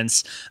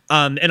defense.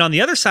 And on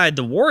the other side,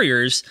 the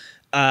Warriors,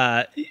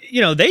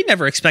 they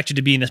never expected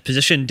to be in this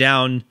position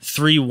down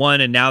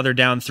 3-1, and now they're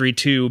down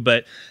 3-2.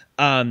 But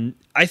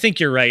I think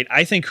you're right.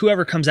 I think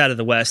whoever comes out of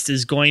the West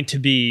is going to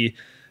be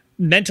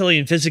mentally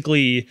and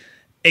physically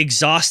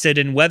exhausted,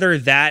 and whether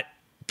that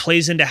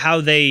plays into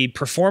how they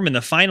perform in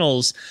the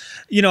finals,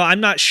 I'm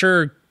not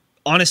sure.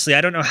 Honestly,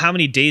 I don't know how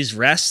many days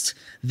rest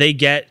they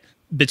get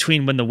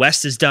between when the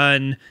West is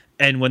done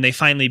and when they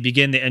finally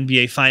begin the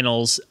NBA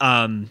finals,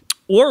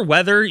 or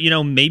whether,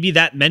 maybe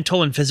that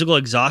mental and physical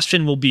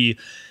exhaustion will be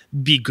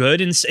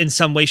good in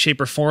some way, shape,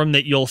 or form,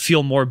 that you'll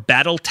feel more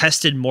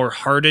battle-tested, more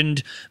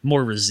hardened,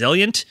 more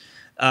resilient.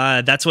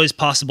 That's always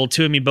possible,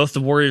 too. I mean, both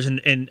the Warriors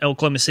and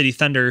Oklahoma City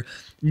Thunder,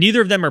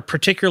 neither of them are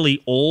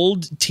particularly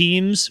old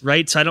teams,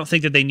 right? So I don't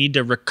think that they need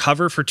to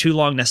recover for too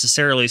long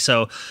necessarily.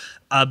 So,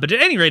 but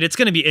at any rate, it's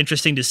going to be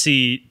interesting to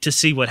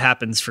see what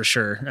happens for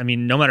sure. I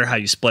mean, no matter how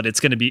you split, it's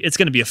going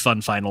to be a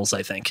fun finals,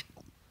 I think.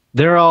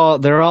 They're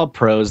all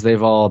pros.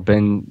 They've all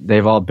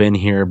been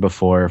here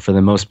before for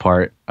the most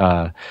part.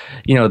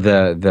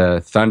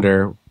 The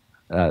Thunder,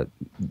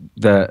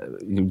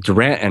 the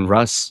Durant and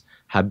Russ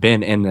have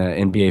been in the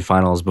NBA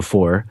finals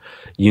before.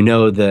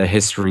 The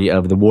history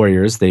of the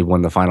Warriors. They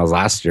won the finals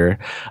last year.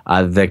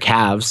 The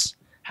Cavs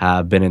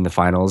have been in the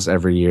finals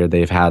every year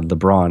they've had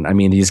LeBron. I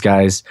mean, these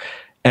guys,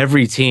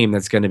 every team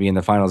that's going to be in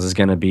the finals is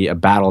going to be a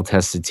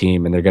battle-tested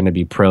team, and they're going to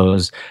be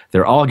pros.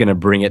 They're all going to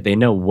bring it. They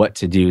know what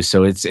to do.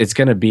 So it's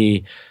going to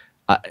be,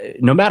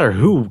 no matter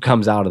who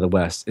comes out of the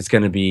West, it's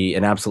going to be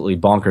an absolutely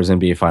bonkers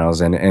NBA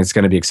finals, and it's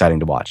going to be exciting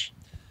to watch.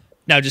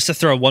 Now, just to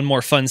throw one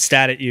more fun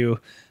stat at you,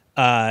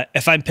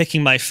 if I'm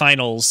picking my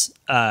finals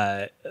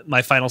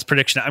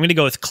prediction, I'm going to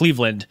go with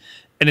Cleveland,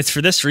 and it's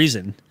for this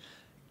reason.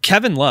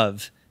 Kevin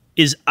Love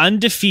is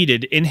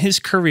undefeated in his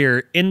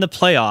career in the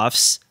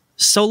playoffs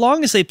so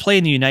long as they play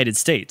in the United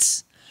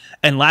States.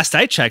 And last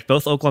I checked,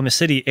 both Oklahoma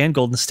City and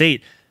Golden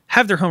State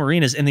have their home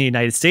arenas in the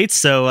United States.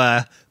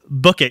 So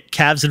book it,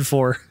 Cavs in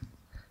 4.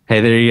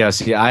 Hey, there you go.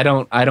 See, I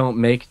don't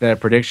make the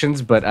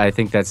predictions, but I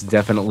think that's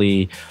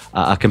definitely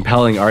a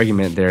compelling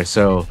argument there.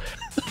 So,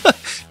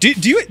 do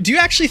you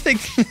actually think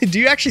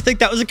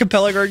that was a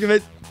compelling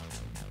argument?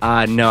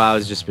 No, I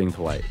was just being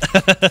polite.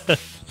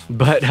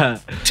 But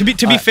to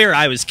be fair,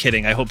 I was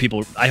kidding. I hope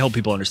people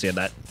understand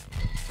that.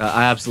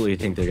 I absolutely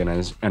think they're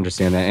going to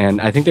understand that.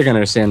 And I think they're going to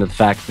understand the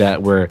fact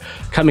that we're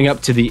coming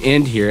up to the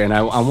end here. And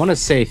I want to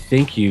say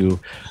thank you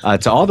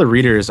to all the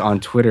readers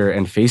on Twitter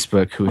and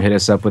Facebook who hit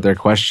us up with their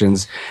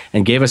questions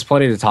and gave us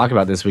plenty to talk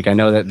about this week. I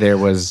know that there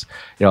was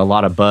a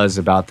lot of buzz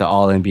about the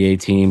All-NBA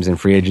teams and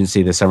free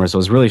agency this summer. So it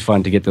was really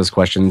fun to get those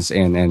questions.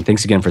 And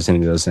thanks again for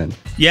sending those in.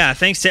 Yeah,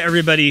 thanks to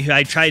everybody.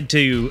 I tried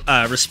to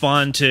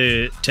respond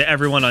to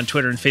everyone on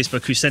Twitter and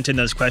Facebook who sent in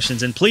those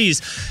questions. And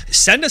please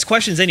send us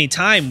questions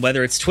anytime,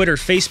 whether it's Twitter,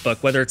 Facebook,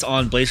 whether it's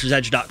on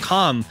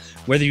blazersedge.com,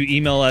 whether you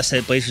email us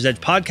at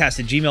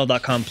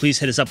blazersedgepodcast@gmail.com. Please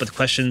hit us up with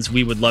questions.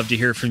 We would love to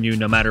hear from you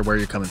no matter where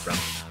you're coming from.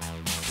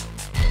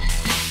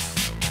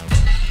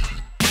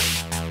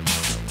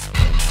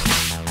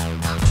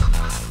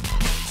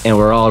 And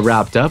we're all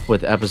wrapped up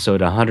with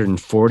episode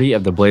 140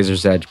 of the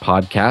Blazers Edge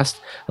podcast.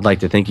 I'd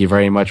like to thank you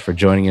very much for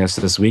joining us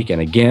this week.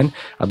 And again,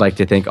 I'd like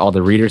to thank all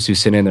the readers who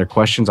sent in their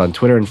questions on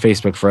Twitter and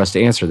Facebook for us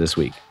to answer this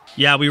week.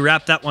 Yeah, we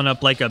wrapped that one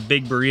up like a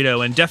big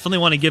burrito, and definitely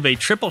want to give a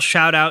triple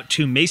shout out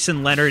to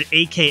Mason Leonard,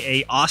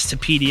 aka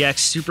Ostapedx,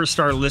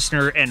 superstar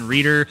listener and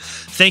reader.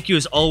 Thank you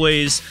as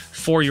always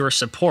for your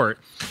support.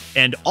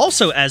 And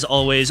also, as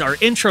always, our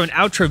intro and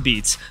outro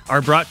beats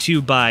are brought to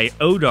you by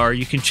Odar.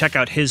 You can check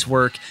out his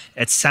work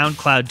at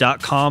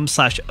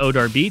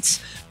soundcloud.com/OdarBeats.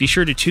 Be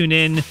sure to tune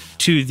in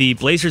to the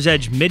Blazers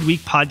Edge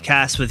midweek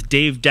podcast with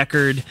Dave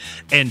Deckard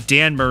and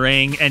Dan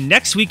Meringue. And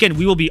next weekend,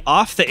 we will be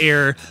off the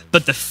air,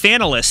 but the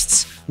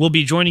Fanalists will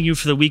be joining you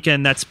for the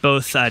weekend. That's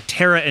both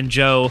Tara and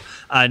Joe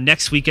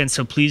next weekend,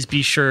 so please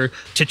be sure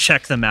to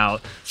check them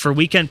out. For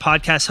weekend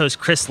podcast host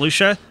Chris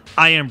Lucia,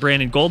 I am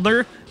Brandon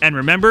Goldner. And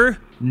remember,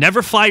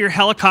 never fly your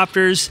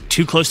helicopters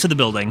too close to the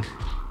building.